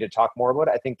opportunity to talk more about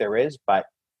it? I think there is, but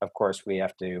of course, we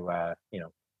have to,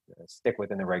 stick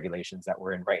within the regulations that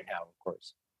we're in right now, of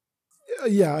course.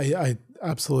 Yeah, I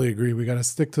absolutely agree. We got to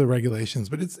stick to the regulations,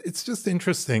 but it's just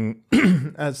interesting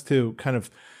as to kind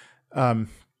of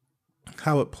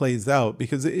how it plays out,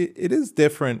 because it is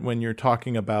different when you're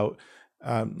talking about,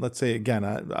 let's say again,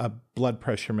 a blood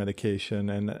pressure medication,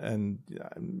 and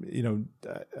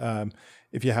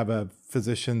if you have a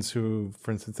physicians who,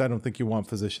 for instance, I don't think you want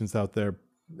physicians out there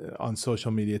on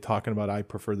social media talking about, I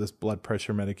prefer this blood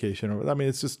pressure medication, or I mean,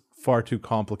 it's just far too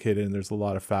complicated, and there's a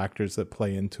lot of factors that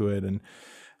play into it. And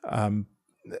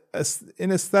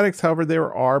in aesthetics, however,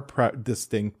 there are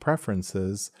distinct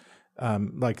preferences,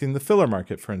 like in the filler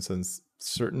market, for instance.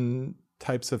 Certain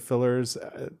types of fillers,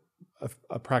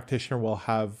 a practitioner will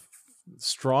have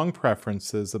strong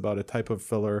preferences about a type of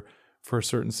filler for a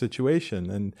certain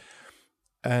situation,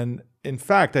 and in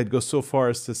fact, I'd go so far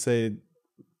as to say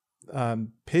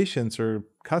patients or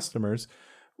customers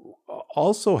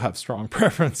also have strong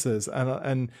preferences,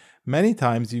 and many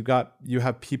times you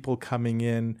have people coming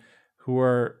in who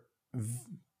are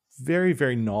very,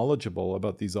 very knowledgeable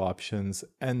about these options,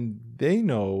 and they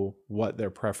know what their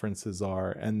preferences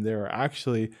are, and they're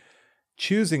actually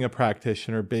choosing a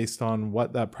practitioner based on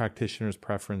what that practitioner's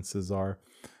preferences are.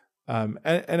 And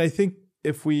I think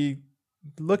if we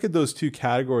look at those two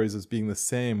categories as being the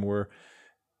same, we're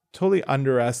totally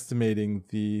underestimating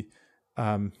the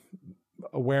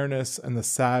awareness and the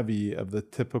savvy of the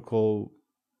typical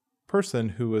person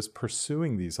who is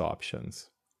pursuing these options.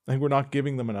 I think we're not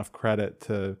giving them enough credit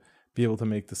to be able to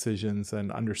make decisions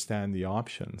and understand the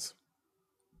options.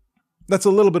 That's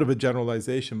a little bit of a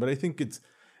generalization, but I think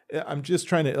I'm just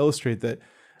trying to illustrate that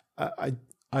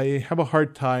I have a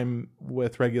hard time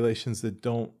with regulations that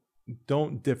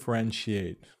don't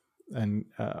differentiate and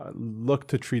look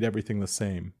to treat everything the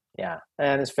same. Yeah,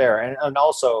 and it's fair. And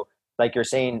also, like you're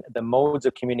saying, the modes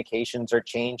of communications are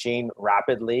changing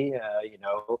rapidly,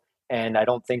 and I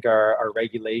don't think our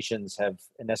regulations have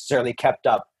necessarily kept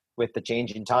up with the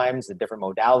changing times, the different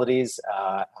modalities,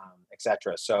 et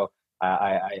cetera. So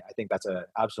I think that's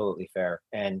absolutely fair.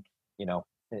 And,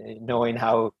 knowing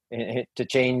how to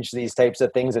change these types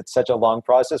of things, it's such a long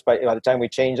process, but by the time we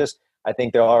change this, I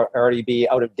think they'll already be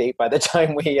out of date by the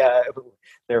time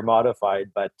they're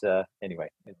modified. But anyway,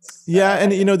 it's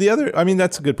and the other, I mean,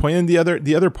 that's a good point. And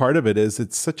the other part of it is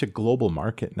it's such a global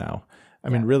market now. I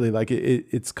mean, really, like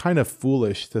it's kind of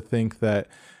foolish to think that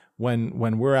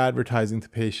when we're advertising to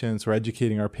patients or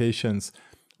educating our patients,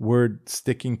 we're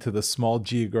sticking to the small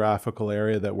geographical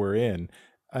area that we're in.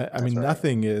 I mean, right.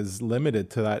 Nothing is limited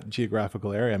to that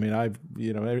geographical area. I mean,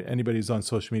 anybody who's on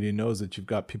social media knows that you've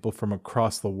got people from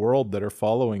across the world that are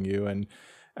following you, and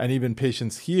even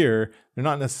patients here, they're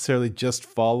not necessarily just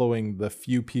following the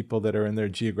few people that are in their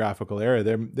geographical area.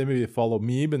 They maybe follow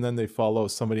me, and then they follow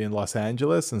somebody in Los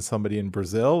Angeles and somebody in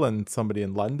Brazil and somebody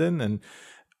in London,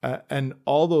 and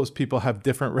all those people have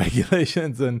different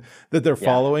regulations and that they're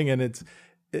following, and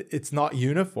it's not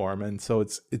uniform, and so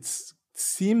it's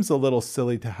seems a little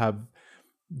silly to have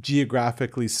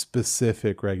geographically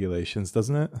specific regulations,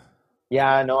 doesn't it?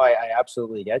 Yeah, no, I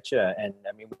absolutely get you. And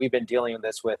I mean, we've been dealing with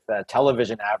this with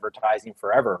television advertising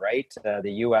forever, right?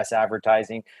 The U.S.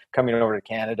 advertising coming over to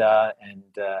Canada,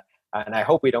 and I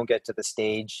hope we don't get to the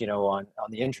stage, on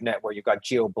the internet where you've got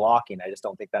geo blocking. I just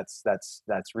don't think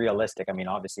that's realistic. I mean,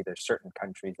 obviously, there's certain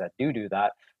countries that do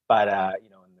that, but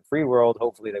in the free world,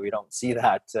 hopefully, that we don't see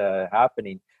that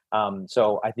happening.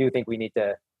 So I do think we need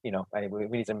to, we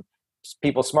need some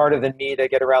people smarter than me to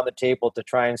get around the table to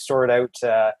try and sort out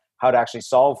how to actually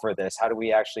solve for this. How do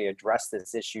we actually address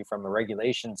this issue from a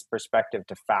regulations perspective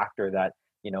to factor that,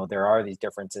 there are these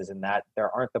differences and that there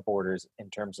aren't the borders in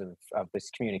terms of this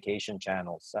communication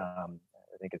channels. I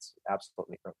think it's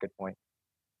absolutely a good point.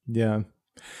 Yeah.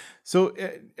 So,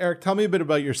 Eric, tell me a bit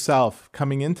about yourself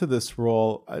coming into this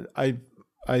role.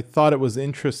 I thought it was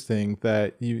interesting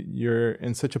that you're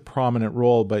in such a prominent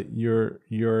role, but you're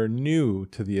new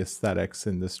to the aesthetics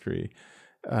industry.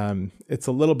 It's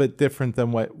a little bit different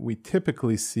than what we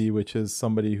typically see, which is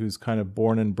somebody who's kind of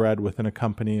born and bred within a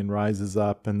company and rises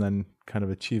up and then kind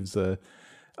of achieves a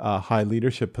high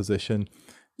leadership position.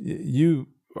 You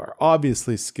are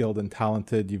obviously skilled and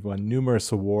talented. You've won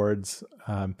numerous awards.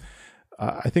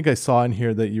 I think I saw in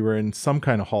here that you were in some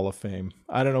kind of Hall of Fame.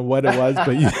 I don't know what it was,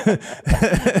 but you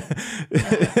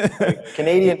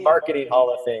Canadian Marketing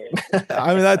Hall of Fame.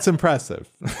 I mean, that's impressive.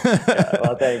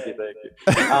 Well, thank you.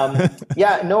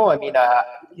 Yeah, no, I mean,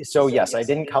 so yes, I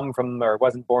didn't come from or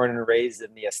wasn't born and raised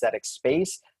in the aesthetic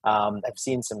space. I've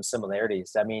seen some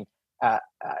similarities. I mean,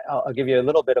 I'll give you a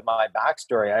little bit of my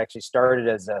backstory. I actually started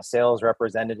as a sales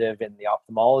representative in the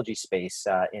ophthalmology space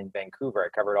in Vancouver. I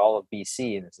covered all of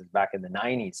BC. This is back in the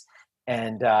 '90s,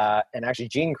 and actually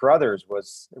Jean Carruthers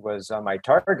was on my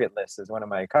target list as one of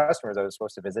my customers I was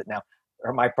supposed to visit. Now,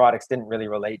 my products didn't really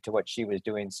relate to what she was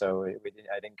doing, so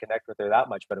I didn't connect with her that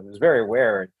much. But I was very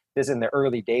aware. This is in the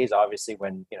early days, obviously,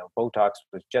 when Botox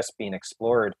was just being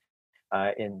explored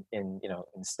in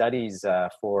studies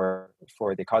for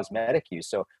the cosmetic use.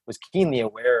 So was keenly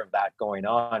aware of that going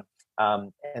on.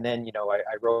 And then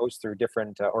I rose through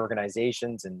different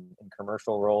organizations and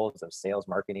commercial roles of sales,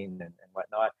 marketing, and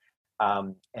whatnot.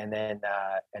 And then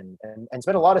and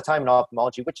spent a lot of time in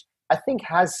ophthalmology, which I think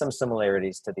has some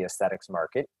similarities to the aesthetics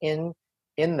market in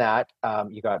that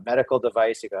you got medical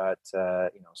device, you got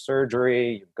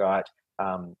surgery, you've got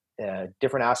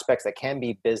different aspects that can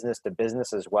be business to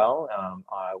business as well,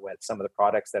 with some of the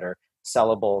products that are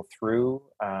sellable through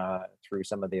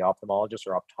some of the ophthalmologists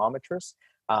or optometrists.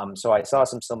 So I saw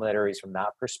some similarities from that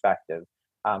perspective.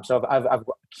 So I've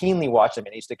keenly watched them.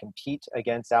 I used to compete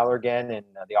against Allergan in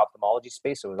the ophthalmology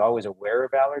space, so I was always aware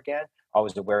of Allergan,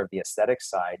 always aware of the aesthetic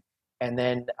side. And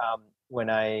then when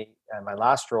my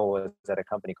last role was at a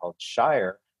company called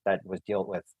Shire that was dealt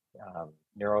with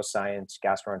neuroscience,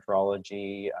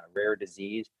 gastroenterology, rare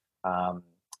disease.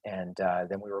 And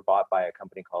then we were bought by a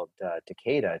company called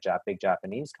Takeda, a big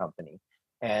Japanese company.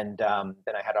 And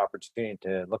then I had an opportunity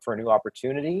to look for a new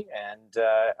opportunity. And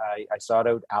I sought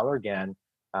out Allergan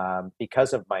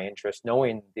because of my interest,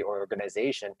 knowing the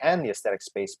organization and the aesthetic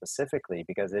space specifically,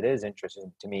 because it is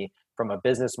interesting to me from a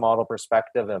business model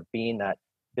perspective of being that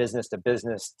business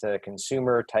to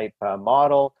consumer type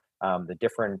model. The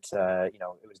different,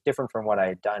 it was different from what I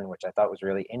had done, which I thought was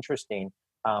really interesting.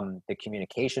 The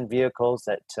communication vehicles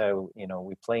that,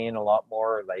 we play in a lot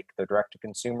more, like the direct to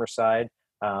consumer side.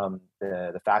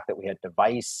 The fact that we had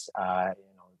device,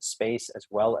 space as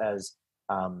well as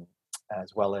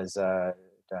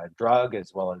drug,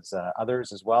 as well as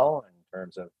others as well in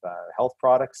terms of health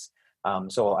products.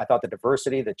 So I thought the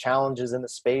diversity, the challenges in the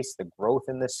space, the growth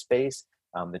in this space,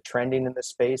 the trending in the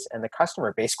space, and the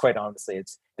customer base, quite honestly,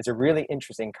 it's a really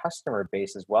interesting customer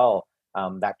base as well.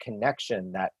 That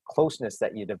connection, that closeness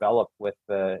that you develop with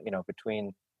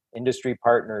between industry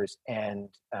partners and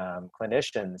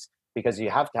clinicians, because you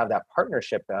have to have that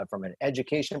partnership from an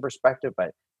education perspective,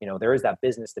 but there is that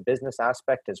business to business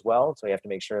aspect as well. So you have to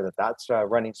make sure that that's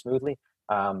running smoothly.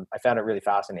 I found it really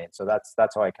fascinating. So that's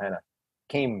how I kind of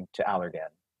came to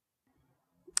Allergan.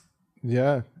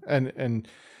 Yeah, and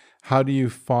how do you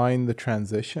find the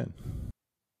transition?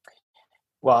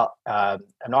 Well, I'm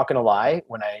not going to lie.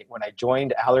 When I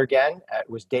joined Allergan, it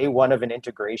was day one of an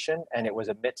integration, and it was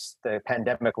amidst the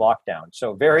pandemic lockdown.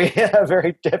 So very,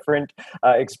 very different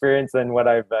experience than what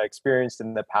I've experienced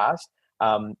in the past.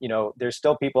 There's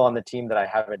still people on the team that I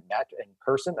haven't met in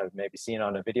person. I've maybe seen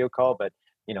on a video call, but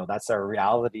that's our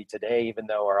reality today. Even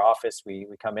though our office, we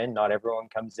come in, not everyone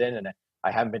comes in, and I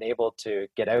haven't been able to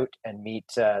get out and meet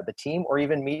the team or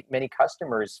even meet many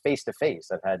customers face to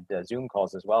face. I've had Zoom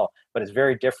calls as well, but it's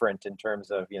very different in terms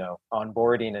of,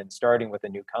 onboarding and starting with a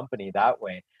new company that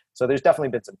way. So there's definitely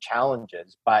been some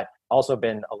challenges, but also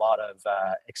been a lot of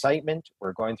excitement.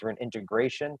 We're going through an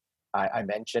integration. I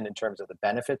mentioned in terms of the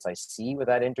benefits I see with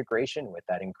that integration, with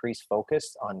that increased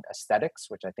focus on aesthetics,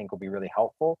 which I think will be really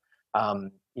helpful.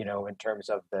 In terms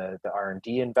of the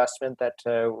R&D investment that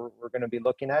we're going to be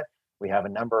looking at. We have a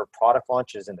number of product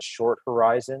launches in the short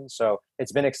horizon. So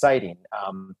it's been exciting,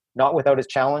 not without its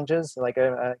challenges, like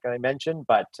I mentioned,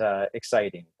 but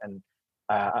exciting. And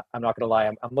I'm not going to lie,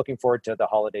 I'm looking forward to the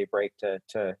holiday break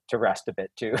to rest a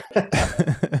bit too.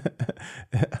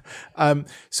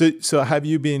 So have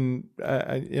you been,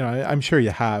 I'm sure you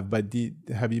have, but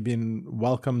have you been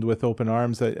welcomed with open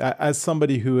arms? As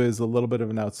somebody who is a little bit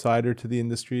of an outsider to the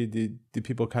industry, do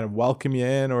people kind of welcome you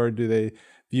in, or do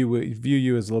view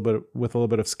you as a little bit with a little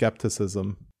bit of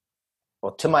skepticism.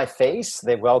 Well, to my face,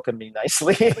 they welcomed me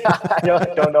nicely. I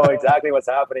don't know exactly what's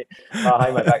happening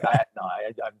behind my back.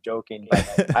 I'm joking,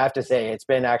 but I have to say it's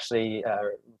been actually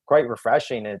quite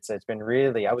refreshing. It's been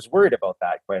really. I was worried about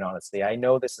that, quite honestly. I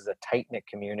know this is a tight knit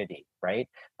community, right?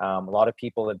 A lot of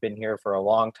people have been here for a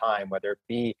long time, whether it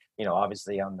be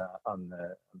obviously on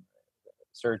the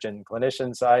surgeon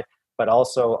clinician side, but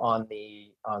also on the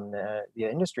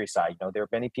industry side. There are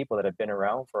many people that have been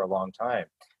around for a long time.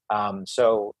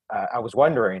 So I was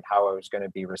wondering how I was going to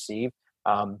be received.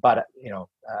 But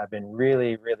I've been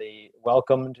really, really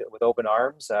welcomed with open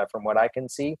arms from what I can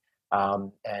see,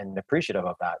 and appreciative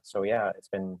of that. So yeah,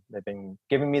 they've been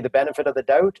giving me the benefit of the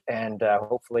doubt, and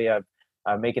hopefully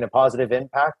I'm making a positive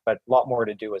impact. But a lot more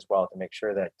to do as well to make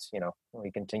sure that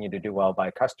we continue to do well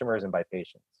by customers and by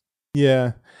patients.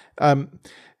 Yeah. Um,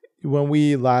 when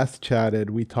we last chatted,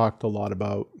 we talked a lot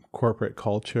about corporate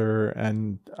culture,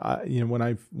 and when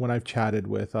I've chatted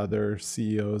with other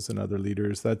CEOs and other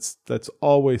leaders, that's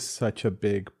always such a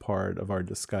big part of our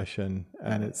discussion.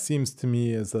 And it seems to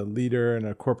me, as a leader and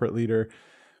a corporate leader,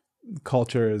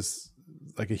 culture is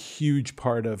like a huge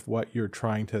part of what you're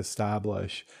trying to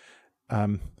establish.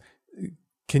 Um,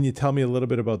 can you tell me a little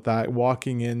bit about that?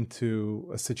 Walking into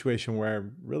a situation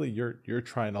where really you're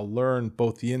trying to learn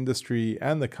both the industry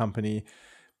and the company,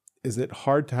 is it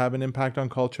hard to have an impact on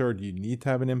culture, or do you need to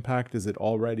have an impact? Is it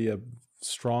already a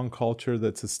strong culture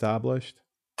that's established?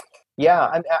 Yeah,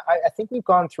 I think we've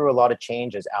gone through a lot of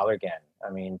change as Allergan.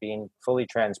 I mean, being fully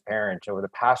transparent over the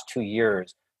past 2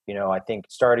 years, I think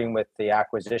starting with the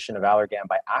acquisition of Allergan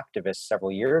by activists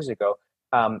several years ago,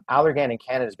 Allergan in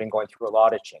Canada has been going through a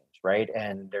lot of change, right?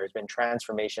 And there's been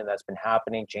transformation that's been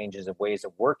happening, changes of ways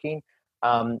of working.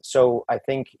 So I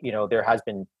think, there has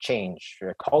been change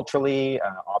culturally,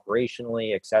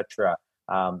 operationally, et cetera,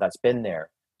 that's been there.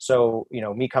 So,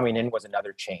 me coming in was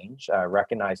another change,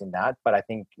 recognizing that. But I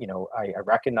think, I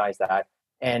recognize that.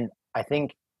 And I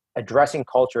think addressing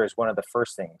culture is one of the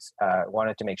first things I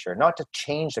wanted to make sure, not to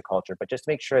change the culture, but just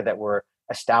make sure that we're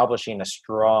establishing a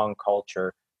strong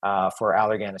culture for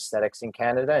Allergan Aesthetics in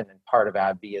Canada and part of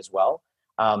AbbVie as well.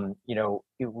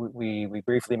 We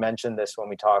briefly mentioned this when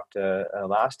we talked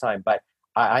last time, but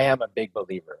I am a big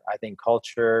believer. I think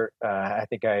culture. I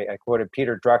think I quoted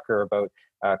Peter Drucker about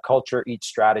culture eats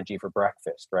strategy for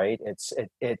breakfast. Right?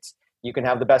 It's you can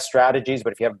have the best strategies,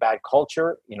 but if you have a bad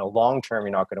culture, long term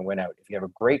you're not going to win out. If you have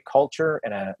a great culture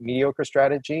and a mediocre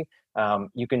strategy,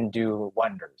 you can do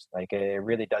wonders. Like it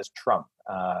really does trump,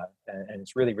 and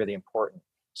it's really really important.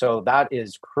 So that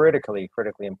is critically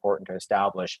important to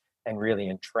establish and really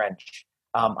entrench.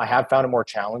 I have found it more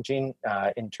challenging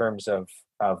in terms of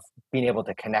being able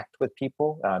to connect with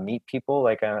people, meet people,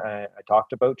 like I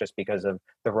talked about, just because of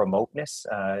the remoteness,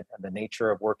 the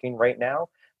nature of working right now.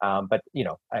 But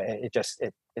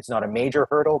it's not a major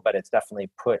hurdle, but it's definitely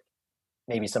put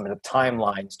maybe some of the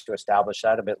timelines to establish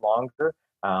that a bit longer.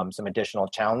 Some additional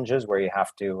challenges where you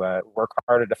have to work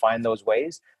harder to find those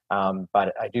ways.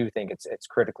 But I do think it's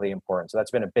critically important. So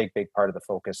that's been a big part of the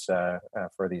focus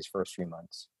for these first few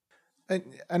months.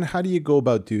 And how do you go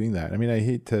about doing that? I mean, I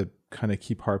hate to kind of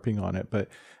keep harping on it, but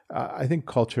I think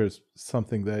culture is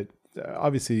something that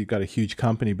obviously you've got a huge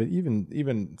company, but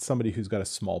even somebody who's got a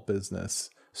small business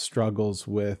struggles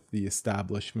with the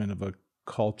establishment of a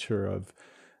culture of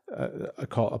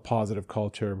a positive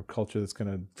culture, a culture that's going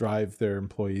to drive their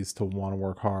employees to want to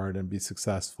work hard and be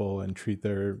successful and treat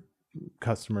their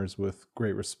customers with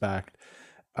great respect.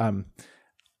 Um,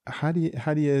 how do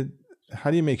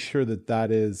you make sure that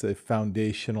that is a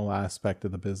foundational aspect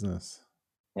of the business?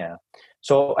 Yeah.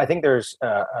 So I think there's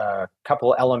a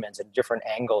couple elements and different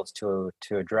angles to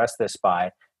address this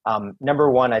by.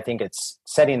 Number one, I think it's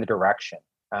setting the direction,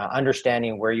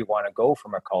 understanding where you want to go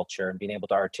from a culture and being able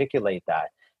to articulate that.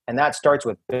 And that starts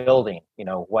with building,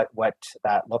 what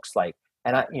that looks like.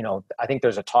 And I think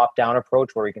there's a top-down approach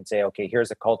where we can say, okay,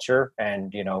 here's a culture,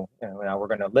 and we're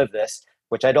going to live this,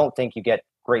 which I don't think you get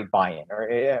great buy-in,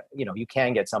 or you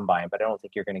can get some buy-in, but I don't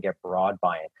think you're going to get broad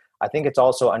buy-in. I think it's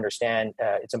also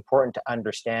it's important to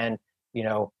understand,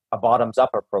 a bottoms up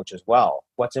approach as well.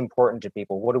 What's important to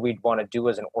people? What do we want to do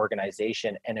as an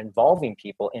organization, and involving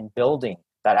people in building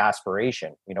that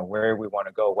aspiration, where we want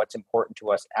to go, what's important to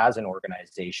us as an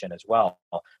organization as well.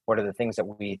 What are the things that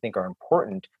we think are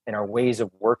important in our ways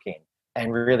of working,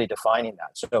 and really defining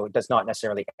that. So it does not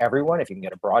necessarily everyone, if you can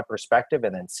get a broad perspective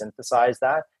and then synthesize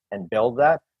that and build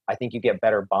that, I think you get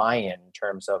better buy-in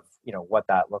terms of what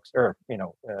that looks, or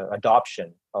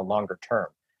adoption a longer term.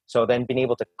 So then being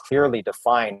able to clearly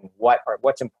define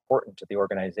what's important to the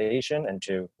organization and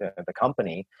to the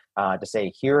company, to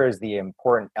say, here is the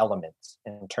important elements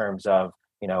in terms of,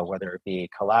 whether it be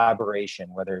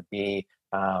collaboration, whether it be,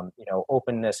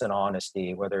 openness and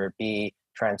honesty, whether it be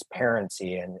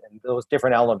transparency and those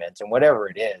different elements and whatever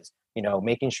it is,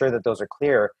 making sure that those are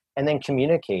clear, and then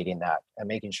communicating that and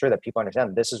making sure that people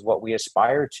understand this is what we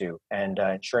aspire to, and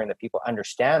ensuring that people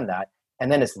understand that,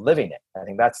 and then it's living it. I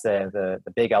think that's the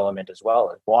big element as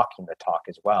well, is walking the talk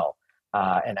as well,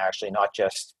 and actually not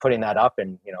just putting that up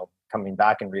and coming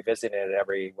back and revisiting it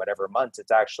every whatever months.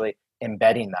 It's actually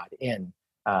embedding that in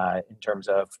terms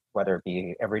of whether it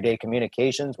be everyday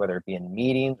communications, whether it be in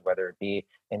meetings, whether it be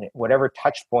in whatever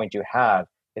touch point you have,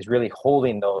 is really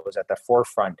holding those at the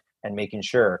forefront and making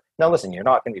sure. Now, listen, you're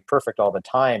not going to be perfect all the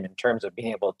time in terms of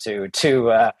being able to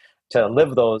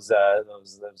live those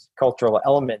cultural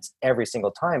elements every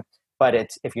single time. But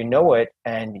it's, if you know it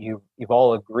and you've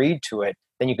all agreed to it,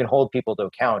 then you can hold people to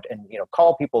account and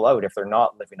call people out if they're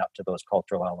not living up to those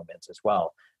cultural elements as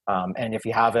well. And if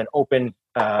you have an open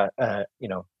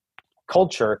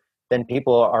culture, then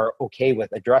people are okay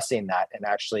with addressing that and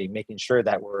actually making sure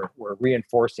that we're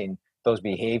reinforcing those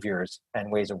behaviors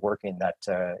and ways of working that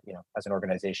as an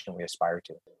organization we aspire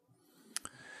to.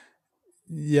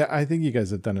 Yeah, I think you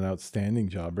guys have done an outstanding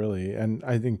job, really. And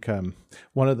I think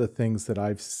one of the things that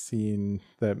I've seen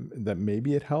that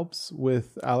maybe it helps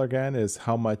with Allergan is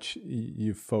how much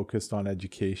you've focused on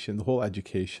education, the whole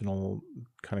educational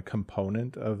kind of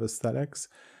component of aesthetics.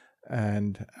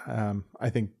 And I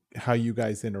think how you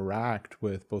guys interact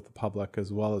with both the public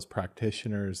as well as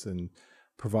practitioners and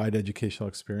provide educational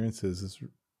experiences is,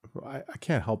 I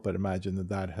can't help but imagine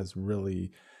that has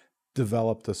really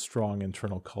developed a strong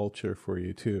internal culture for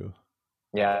you too.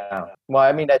 Yeah. Well,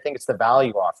 I mean, I think it's the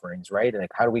value offerings, right? And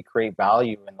like, how do we create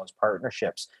value in those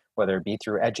partnerships, whether it be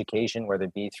through education, whether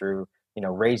it be through,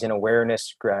 raising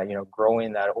awareness,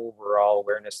 growing that overall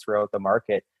awareness throughout the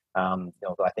market.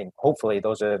 I think hopefully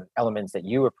those are elements that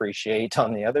you appreciate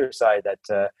on the other side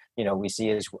that, we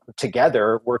see as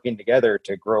working together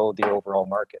to grow the overall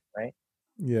market, right?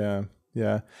 Yeah.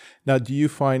 Yeah. Now, do you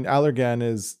find Allergan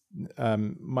is,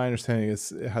 my understanding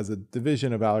is it has a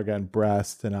division of Allergan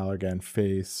breast and Allergan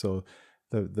face. So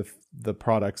the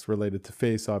products related to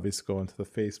face obviously go into the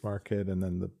face market, and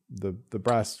then the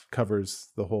breast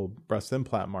covers the whole breast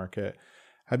implant market.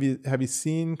 Have you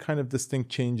seen kind of distinct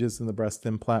changes in the breast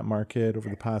implant market over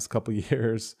the past couple of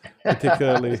years,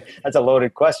 particularly? That's a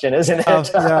loaded question, isn't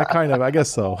it? Yeah, kind of. I guess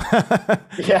so.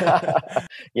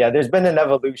 Yeah. There's been an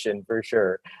evolution for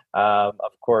sure.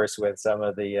 Of course, with some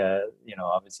of the,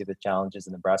 obviously the challenges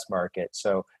in the breast market.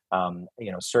 So,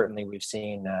 certainly we've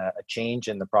seen a change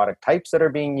in the product types that are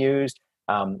being used.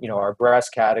 Our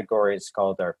breast category is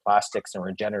called our plastics and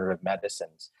regenerative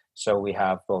medicines. So we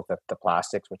have both the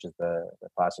plastics, which is the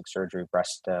plastic surgery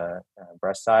breast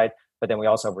side, but then we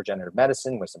also have regenerative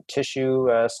medicine with some tissue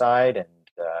side and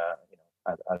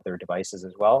other devices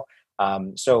as well.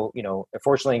 So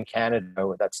unfortunately in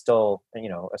Canada, that's still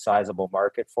a sizable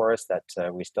market for us that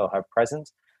we still have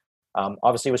presence.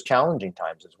 Obviously, it was challenging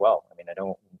times as well. I mean,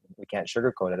 we can't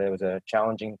sugarcoat it. It was a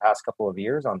challenging past couple of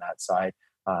years on that side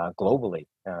globally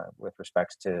with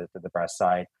respects to the breast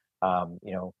side. I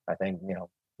think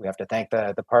we have to thank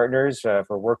the partners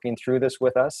for working through this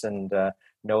with us, and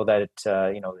know that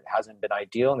it hasn't been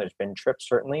ideal, and there's been trips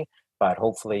certainly, but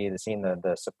hopefully seeing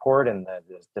the support and the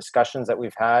discussions that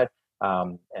we've had,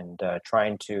 and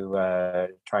trying to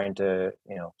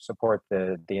support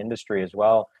the industry as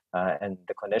well, and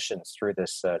the clinicians through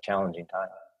this challenging time.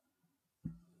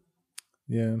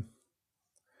 Yeah.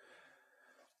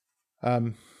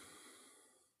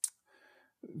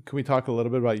 Can we talk a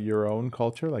little bit about your own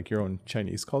culture, like your own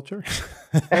Chinese culture?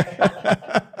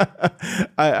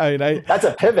 That's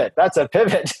a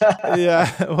pivot.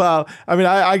 Yeah. Well, I mean,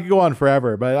 I could go on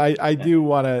forever, but I do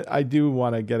want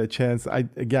to get a chance. I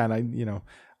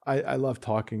love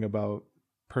talking about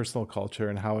personal culture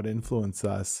and how it influenced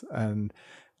us. And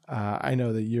I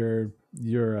know that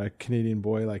you're a Canadian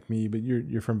boy like me, but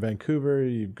you're from Vancouver.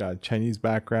 You've got a Chinese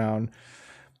background.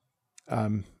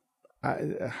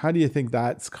 How do you think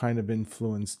that's kind of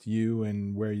influenced you,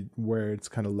 and where it's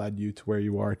kind of led you to where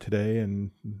you are today?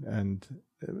 And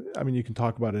I mean, you can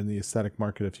talk about it in the aesthetic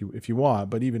market if you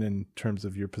want, but even in terms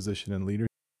of your position in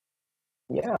leadership.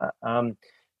 Yeah.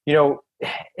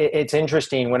 It's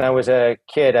interesting. When I was a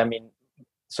kid, I mean,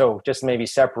 so just maybe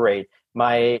separate.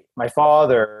 My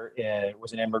father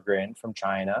was an immigrant from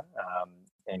China,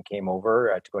 and came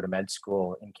over to go to med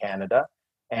school in Canada.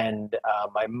 And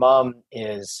my mom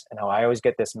is, I always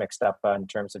get this mixed up in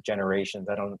terms of generations.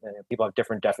 I don't, people have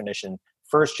different definition.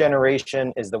 First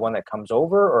generation is the one that comes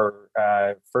over,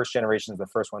 or first generation is the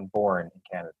first one born in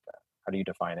Canada? How do you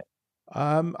define it?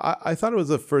 I thought it was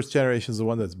the first generation is the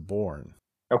one that's born.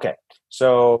 Okay.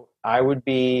 So I would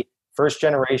be first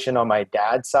generation on my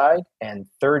dad's side and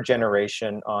third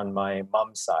generation on my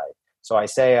mom's side. So I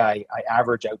say I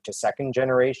average out to second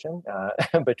generation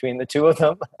between the two of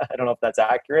them. I don't know if that's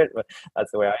accurate, but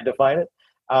that's the way I define it.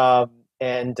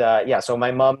 And yeah, so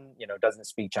my mom, doesn't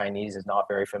speak Chinese, is not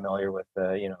very familiar with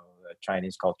the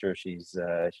Chinese culture.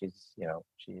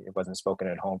 It wasn't spoken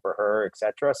at home for her,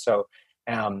 etc. So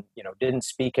didn't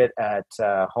speak it at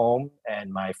home.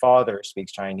 And my father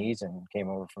speaks Chinese and came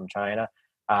over from China.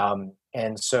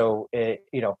 And so,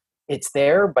 it's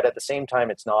there, but at the same time,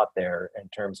 it's not there in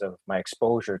terms of my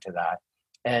exposure to that.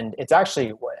 And it's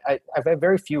actually, I've had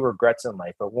very few regrets in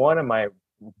life, but one of my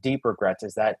deep regrets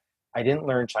is that I didn't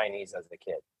learn Chinese as a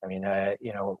kid. I mean,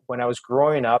 when I was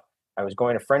growing up, I was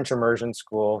going to French immersion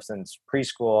school since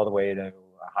preschool all the way to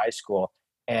high school.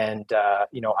 And,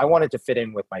 I wanted to fit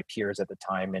in with my peers at the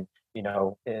time. And,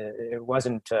 it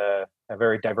wasn't a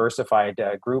very diversified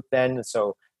group then.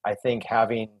 So I think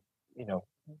having,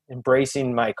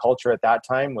 embracing my culture at that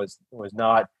time was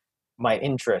not my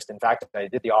interest. In fact, I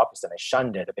did the opposite. I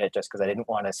shunned it a bit just because I didn't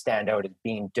want to stand out as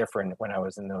being different when I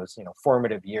was in those,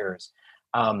 formative years.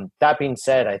 That being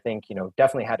said, I think,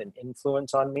 definitely had an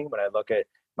influence on me when I look at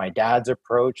my dad's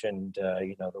approach and,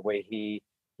 the way he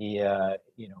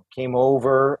came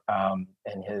over, and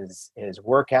his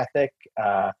work ethic.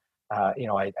 I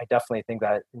definitely think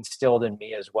that instilled in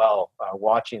me as well,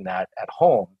 watching that at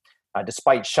home,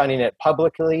 despite shunning it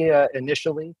publicly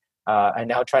initially, and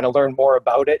now trying to learn more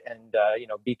about it and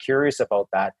be curious about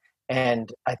that. And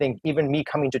I think even me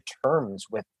coming to terms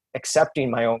with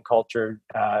accepting my own culture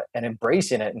and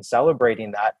embracing it and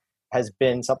celebrating that has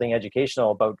been something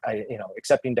educational about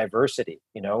accepting diversity.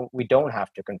 We don't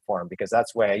have to conform, because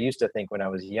that's the way I used to think when I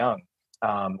was young.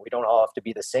 We don't all have to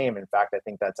be the same. In fact, I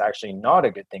think that's actually not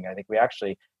a good thing. I think we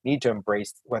actually need to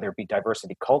embrace, whether it be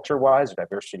diversity culture wise or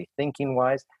diversity thinking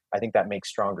wise. I think that makes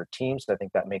stronger teams. I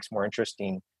think that makes more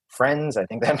interesting friends. I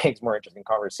think that makes more interesting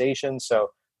conversations. So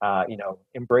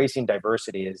embracing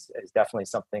diversity is definitely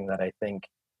something that I think,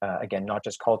 again, not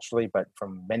just culturally, but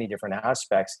from many different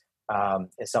aspects,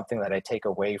 is something that I take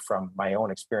away from my own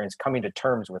experience coming to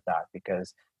terms with that.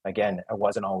 Because again, I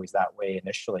wasn't always that way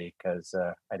initially, because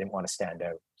I didn't want to stand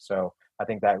out. So I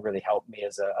think that really helped me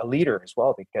as a leader as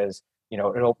well, because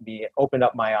it opened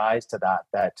up my eyes to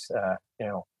that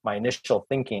my initial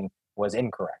thinking was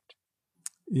incorrect.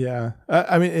 Yeah,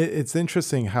 I mean, it's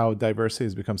interesting how diversity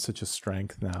has become such a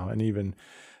strength now, and even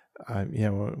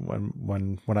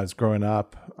when I was growing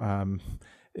up,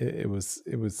 it was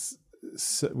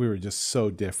we were just so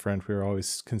different. We were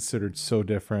always considered so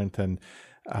different, and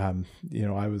I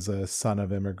was a son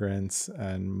of immigrants,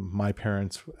 and my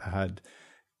parents had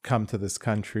come to this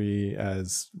country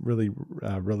as really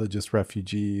religious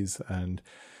refugees, and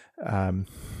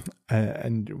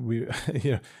we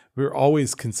we were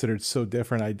always considered so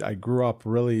different. I grew up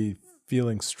really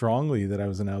feeling strongly that I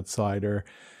was an outsider,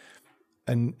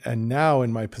 and now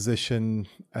in my position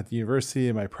at the university,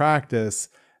 in my practice,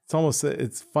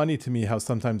 it's funny to me how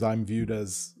sometimes I'm viewed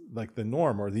as like the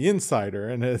norm or the insider,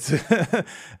 and it's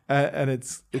and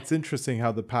it's interesting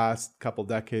how the past couple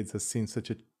decades has seen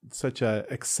such a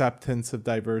acceptance of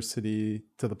diversity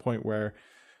to the point where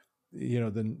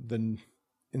the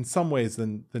in some ways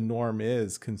the norm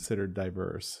is considered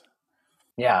diverse.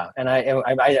 Yeah, and I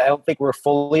don't think we're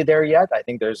fully there yet. I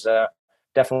think there's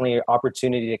definitely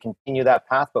opportunity to continue that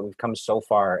path, but we've come so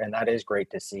far, and that is great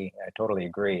to see. I totally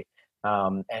agree.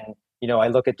 And I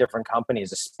look at different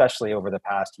companies, especially over the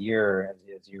past year,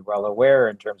 as you're well aware,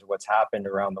 in terms of what's happened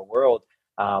around the world,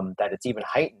 that it's even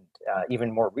heightened,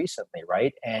 even more recently,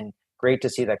 right? And great to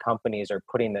see that companies are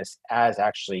putting this as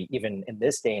actually, even in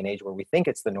this day and age where we think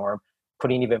it's the norm,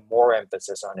 putting even more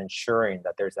emphasis on ensuring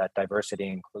that there's that diversity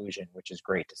and inclusion, which is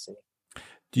great to see.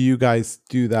 Do you guys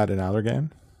do that in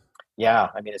Allergan? Yeah,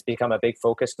 I mean, it's become a big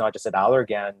focus, not just at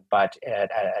Allergan, but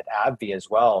at AbbVie as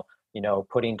well,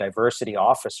 putting diversity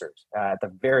officers at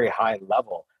the very high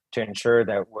level to ensure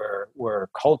that we're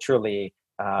culturally,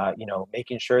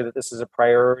 making sure that this is a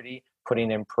priority, putting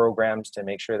in programs to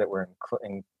make sure that we're,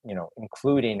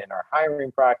 including in our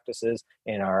hiring practices,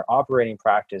 in our operating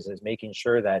practices, making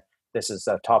sure that this is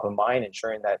top of mind,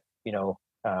 ensuring that,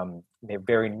 they're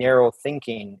very narrow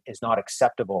thinking is not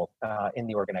acceptable in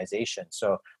the organization.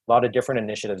 So a lot of different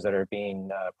initiatives that are being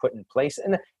put in place.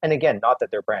 And again, not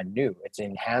that they're brand new, it's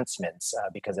enhancements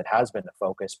because it has been the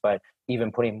focus, but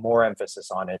even putting more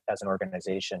emphasis on it as an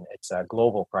organization. It's a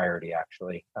global priority,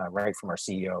 actually, right from our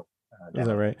CEO. Is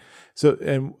that right? So,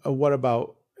 and what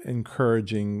about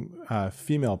encouraging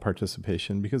female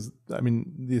participation? Because I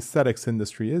mean, the aesthetics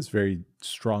industry is very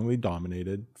strongly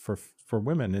dominated for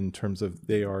women in terms of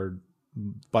they are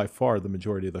by far the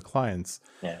majority of the clients.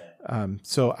 Yeah.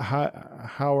 So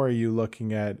how are you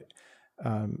looking at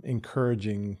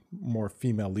encouraging more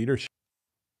female leadership?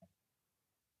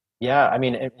 Yeah, I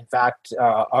mean, in fact,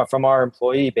 from our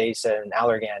employee base in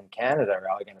Allergan Canada, or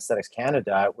Allergan Aesthetics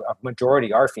Canada, a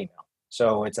majority are female.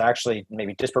 So it's actually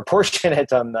maybe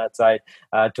disproportionate on that side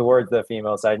towards the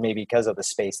female side, maybe because of the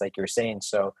space, like you're saying.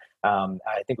 So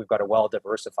I think we've got a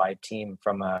well-diversified team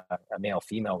from a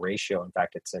male-female ratio. In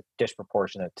fact, it's a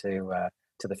disproportionate to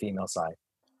the female side.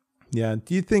 Yeah.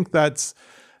 Do you think that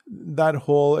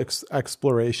whole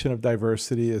exploration of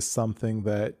diversity is something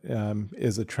that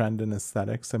is a trend in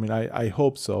aesthetics? I mean, I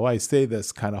hope so. I say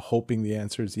this kind of hoping the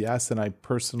answer is yes, and I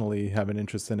personally have an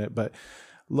interest in it. But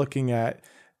looking at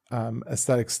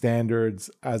aesthetic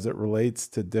standards as it relates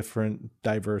to different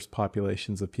diverse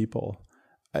populations of people.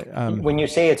 When you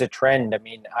say it's a trend, I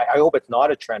mean, I hope it's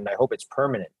not a trend. I hope it's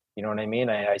permanent. You know what I mean?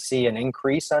 I see an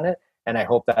increase on it. And I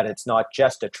hope that it's not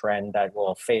just a trend that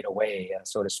will fade away,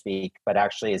 so to speak, but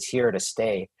actually is here to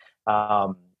stay.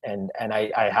 And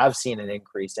I have seen an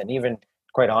increase, and even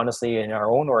quite honestly, in our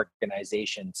own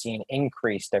organization, seeing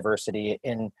increased diversity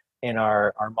in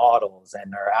our models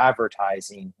and our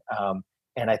advertising.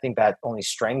 And I think that only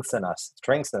strengthens us.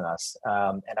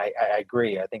 And I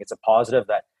agree. I think it's a positive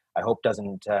that I hope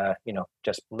doesn't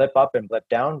just blip up and blip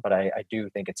down, but I do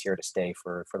think it's here to stay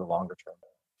for the longer term.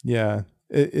 Yeah.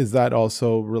 Is that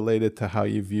also related to how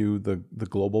you view the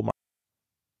global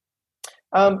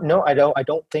market? No, I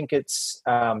don't think it's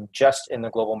just in the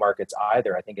global markets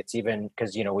either. I think it's even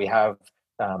because we have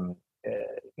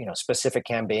specific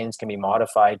campaigns can be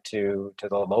modified to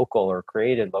the local or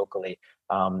created locally,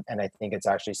 and I think it's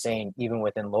actually saying even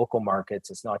within local markets,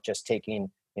 it's not just taking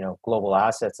global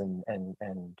assets and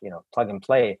plug and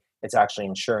play. It's actually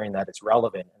ensuring that it's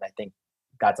relevant, and I think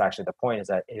that's actually the point, is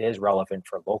that it is relevant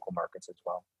for local markets as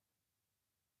well.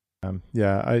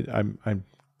 Yeah, I'm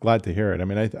glad to hear it. I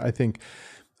mean, I think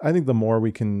the more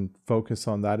we can focus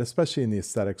on that, especially in the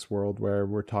aesthetics world, where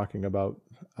we're talking about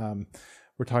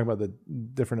the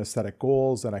different aesthetic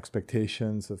goals and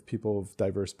expectations of people of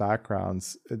diverse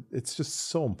backgrounds, it's just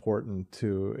so important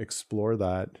to explore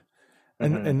that,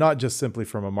 and not just simply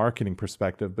from a marketing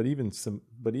perspective, but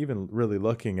even really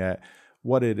looking at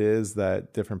what it is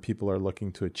that different people are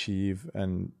looking to achieve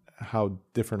and how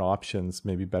different options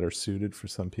may be better suited for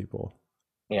some people.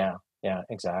 Yeah,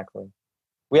 exactly.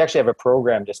 We actually have a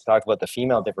program just to talk about the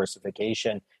female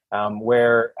diversification,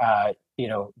 where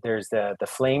there's the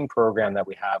Flame program that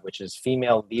we have, which is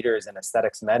female leaders in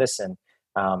aesthetics medicine.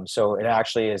 So it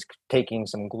actually is taking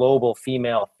some global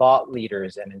female thought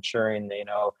leaders and ensuring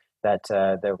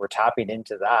that we're tapping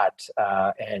into that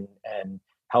and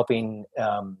helping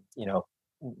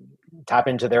tap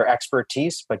into their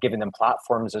expertise, but giving them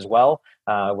platforms as well,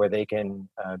 where they can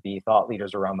be thought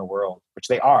leaders around the world, which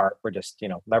they are. We're just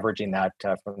leveraging that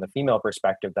from the female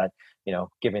perspective, that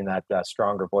giving that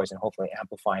stronger voice and hopefully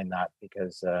amplifying that,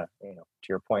 because to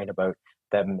your point about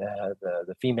them,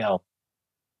 the female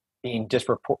being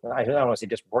I don't want to say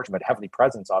disproportionate, but heavily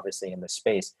present, obviously, in this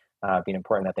space, being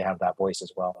important that they have that voice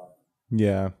as well.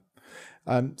 Yeah.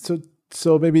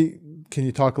 So maybe can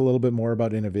you talk a little bit more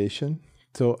about innovation?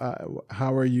 So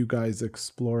how are you guys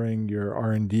exploring your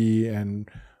R&D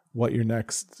and what your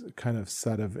next kind of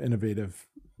set of innovative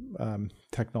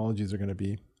technologies are going to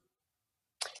be?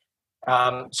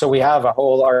 So we have a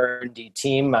whole R&D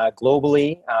team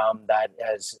globally that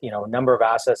has a number of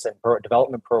assets and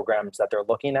development programs that they're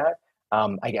looking at.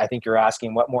 I think you're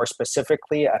asking what more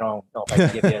specifically. I don't know if I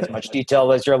can give you as much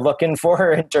detail as you're looking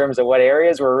for in terms of what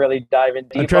areas we're really diving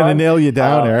deep. I'm trying to nail you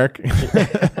down, Eric.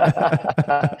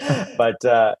 But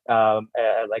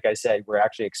like I said, we're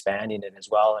actually expanding it as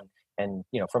well. And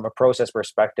from a process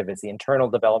perspective, it's the internal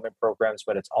development programs,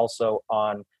 but it's also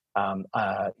on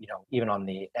even on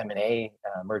the M&A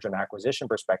merger and acquisition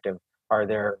perspective. Are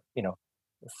there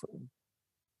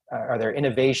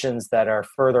innovations that are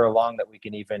further along that we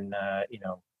can even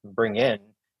bring in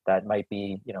that might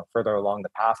be further along the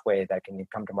pathway that can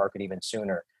come to market even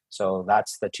sooner? So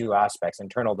that's the two aspects: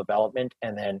 internal development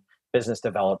and then business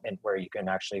development, where you can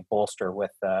actually bolster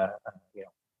with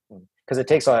because it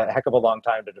takes a heck of a long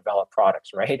time to develop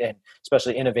products, right? And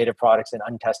especially innovative products in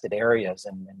untested areas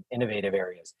and innovative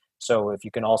areas. So if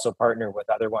you can also partner with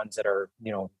other ones that are,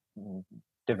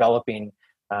 developing,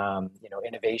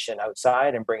 innovation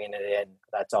outside and bringing it in,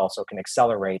 that's also can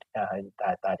accelerate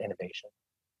that innovation.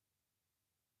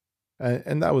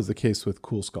 And that was the case with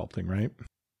Cool Sculpting, right?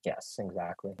 Yes,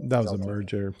 exactly. That was a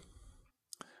merger.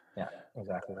 Yeah,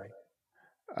 exactly right.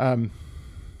 Um,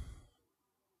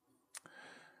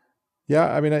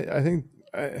 yeah, I mean, I think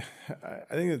I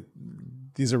think that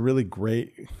these are really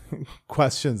great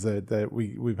questions that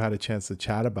we've had a chance to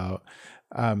chat about.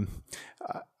 Um,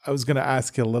 I was going to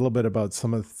ask you a little bit about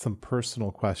some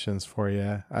personal questions for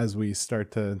you as we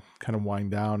start to kind of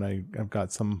wind down. I've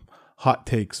got some hot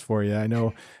takes for you. I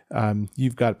know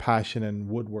you've got passion in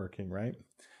woodworking, right?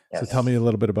 Yes. So tell me a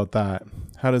little bit about that.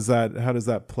 How does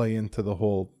that play into the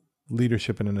whole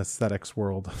leadership in an aesthetics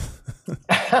world?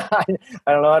 I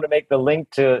don't know how to make the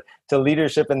link to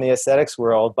leadership in the aesthetics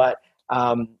world, but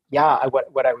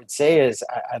what I would say is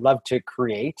I love to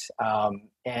create,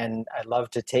 and I love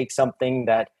to take something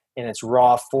that in its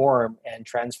raw form and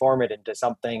transform it into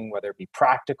something, whether it be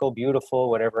practical, beautiful,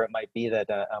 whatever it might be that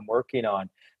I'm working on.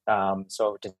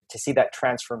 So to see that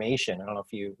transformation, I don't know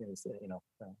if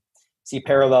see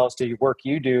parallels to your work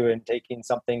you do and taking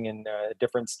something in a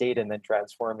different state and then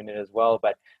transforming it as well.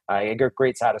 But I get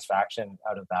great satisfaction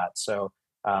out of that. So,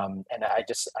 and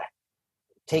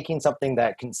taking something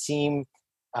that can seem,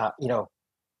 it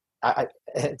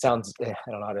sounds, I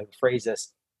don't know how to phrase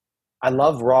this. I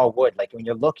love raw wood. Like when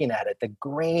you're looking at it, the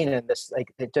grain and this,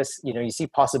 like it just, you see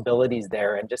possibilities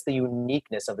there and just the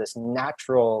uniqueness of this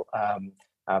natural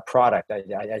product. I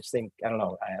just think, I don't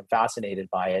know, I am fascinated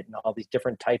by it and all these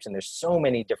different types. And there's so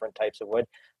many different types of wood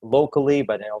locally,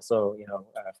 but also,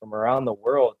 from around the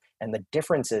world, and the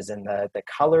differences in the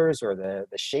colors or the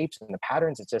shapes and the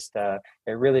patterns. It's just,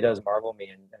 it really does marvel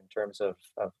me in terms of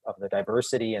the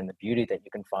diversity and the beauty that you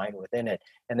can find within it.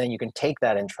 And then you can take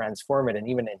that and transform it and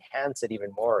even enhance it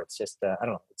even more. It's just, I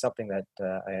don't know, it's something that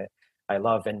I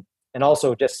love. And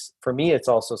also just for me, it's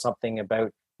also something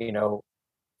about,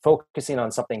 focusing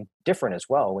on something different as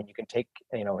well. When you can take,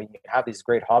 you have these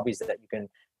great hobbies that you can,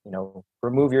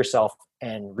 remove yourself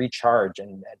and recharge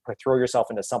and throw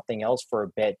yourself into something else for a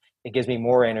bit. It gives me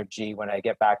more energy when I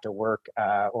get back to work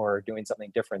or doing something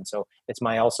different. So it's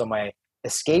also my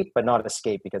escape, but not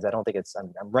escape, because I don't think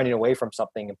I'm running away from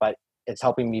something, but it's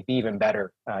helping me be even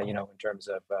better, in terms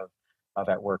of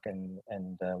at work and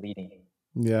leading.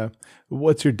 Yeah.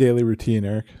 What's your daily routine,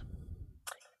 Eric?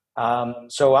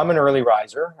 So I'm an early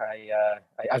riser.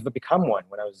 I've become one.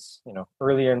 When I was,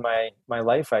 earlier in my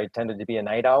life, I tended to be a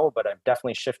night owl, but I've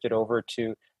definitely shifted over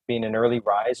to being an early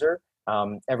riser.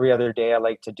 Every other day, I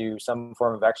like to do some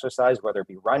form of exercise, whether it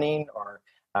be running or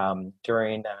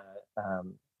during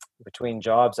between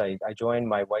jobs. I joined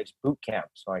my wife's boot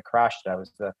camp, so I crashed. I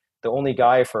was the only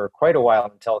guy for quite a while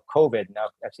until COVID. Now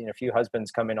I've seen a few husbands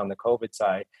come in on the COVID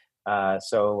side. We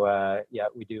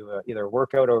do either a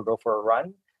workout or go for a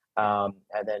run. And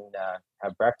then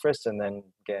have breakfast, and then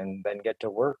get to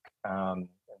work.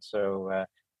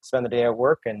 Spend the day at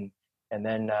work, and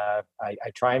then I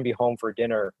try and be home for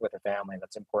dinner with the family.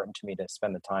 That's important to me, to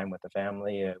spend the time with the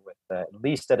family, with at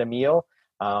least at a meal.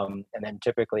 And then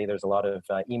typically there's a lot of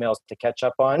emails to catch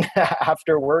up on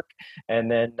after work,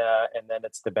 and then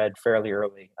it's to bed fairly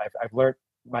early. I've learned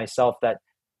myself that,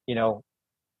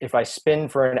 if I spin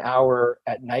for an hour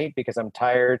at night because I'm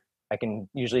tired, I can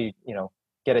usually,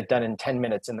 get it done in 10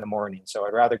 minutes in the morning. So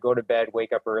I'd rather go to bed,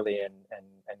 wake up early and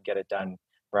get it done,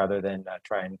 rather than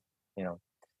try and,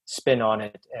 spin on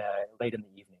it late in the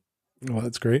evening. Well,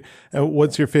 that's great. And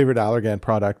what's your favorite Allergan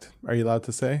product? Are you allowed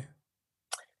to say?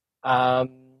 Yeah,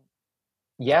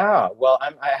 well,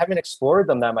 I haven't explored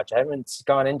them that much. I haven't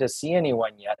gone in to see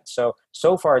anyone yet. So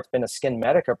far it's been a Skin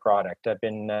Medica product. I've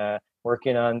been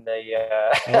working on the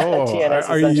TNS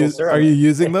Essential Serum. Are you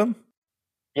using them?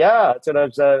 Yeah, that's what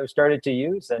I've started to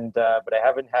use, but I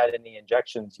haven't had any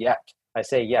injections yet. I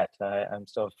say yet. I'm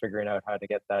still figuring out how to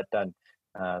get that done.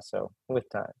 So with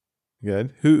time.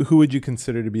 Good. Who would you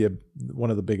consider to be one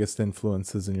of the biggest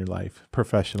influences in your life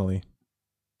professionally?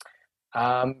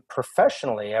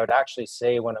 Professionally, I would actually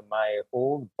say one of my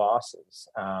old bosses,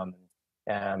 and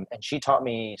she taught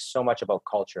me so much about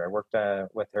culture. I worked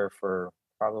with her for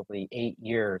probably 8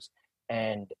 years.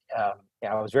 And I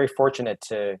was very fortunate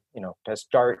to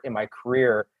start in my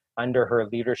career under her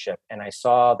leadership, and I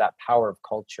saw that power of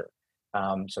culture.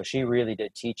 So she really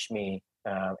did teach me,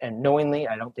 and knowingly,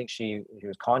 I don't think she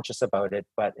was conscious about it,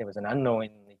 but it was an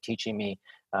unknowingly teaching me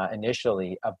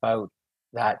initially about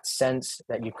that sense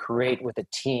that you create with a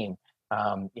team,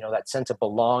 that sense of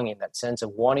belonging, that sense of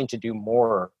wanting to do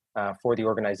more for the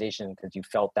organization because you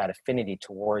felt that affinity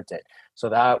towards it. So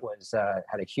that was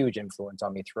had a huge influence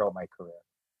on me throughout my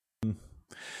career.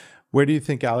 Where do you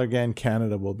think Allergan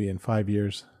Canada will be in 5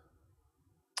 years?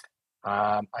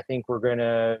 I think we're going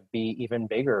to be even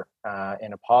bigger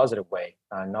in a positive way,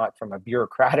 not from a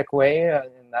bureaucratic way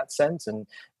in that sense and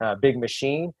big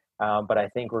machine, but I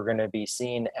think we're going to be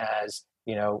seen as,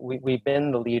 we've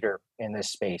been the leader in this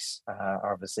space,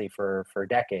 obviously for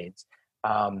decades.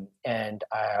 And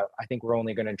I think we're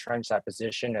only going to entrench that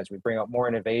position as we bring out more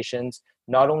innovations,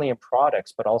 not only in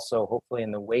products, but also hopefully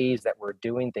in the ways that we're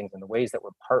doing things and the ways that we're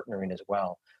partnering as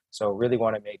well. So really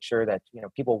want to make sure that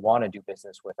people want to do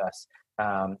business with us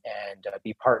and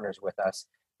be partners with us.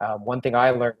 One thing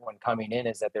I learned when coming in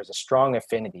is that there's a strong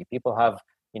affinity. People have,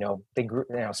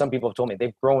 some people have told me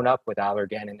they've grown up with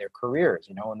Allergan in their careers,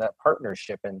 and that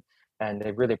partnership, and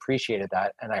they really appreciated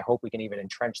that. And I hope we can even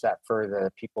entrench that further.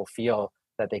 That people feel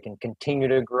that they can continue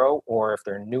to grow, or if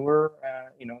they're newer,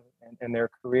 in their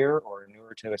career or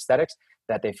newer to aesthetics,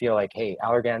 that they feel like, hey,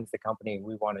 Allergan's the company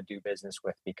we want to do business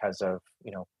with because of,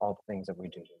 all the things that we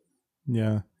do.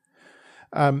 Yeah.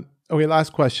 Okay.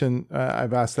 Last question.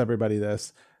 I've asked everybody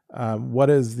this. What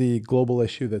is the global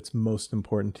issue that's most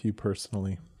important to you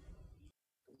personally?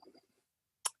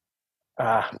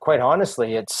 Quite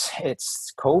honestly, it's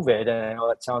COVID, and I know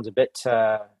that sounds a bit,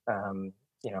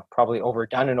 probably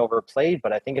overdone and overplayed,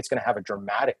 but I think it's going to have a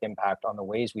dramatic impact on the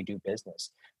ways we do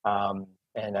business.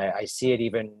 And I see it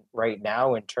even right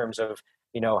now in terms of,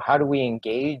 how do we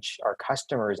engage our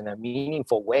customers in a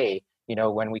meaningful way,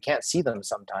 when we can't see them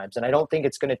sometimes. And I don't think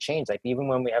it's going to change. Like even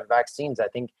when we have vaccines, I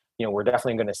think, we're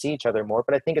definitely going to see each other more,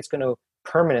 but I think it's going to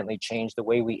permanently change the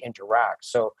way we interact.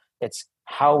 So it's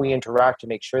how we interact to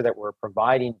make sure that we're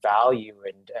providing value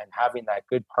and having that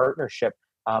good partnership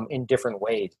in different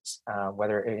ways.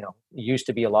 Whether it used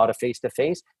to be a lot of face to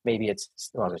face, maybe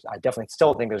I definitely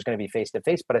still think there's going to be face to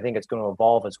face, but I think it's going to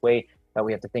evolve as way that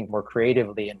we have to think more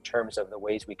creatively in terms of the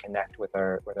ways we connect with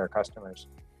our customers.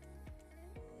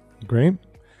 Great.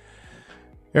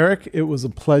 Eric, it was a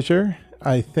pleasure.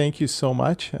 I thank you so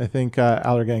much. I think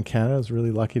Allergan Canada is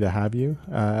really lucky to have you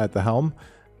at the helm.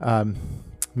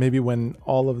 Maybe when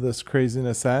all of this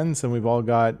craziness ends and we've all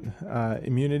got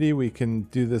immunity, we can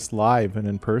do this live and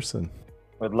in person.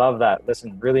 Would love that.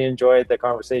 Listen, really enjoyed the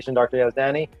conversation, Dr.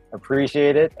 Yazdani.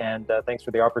 Appreciate it. And thanks for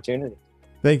the opportunity.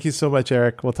 Thank you so much,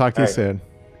 Eric. We'll talk to you soon.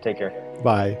 Take care.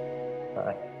 Bye.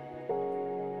 Bye.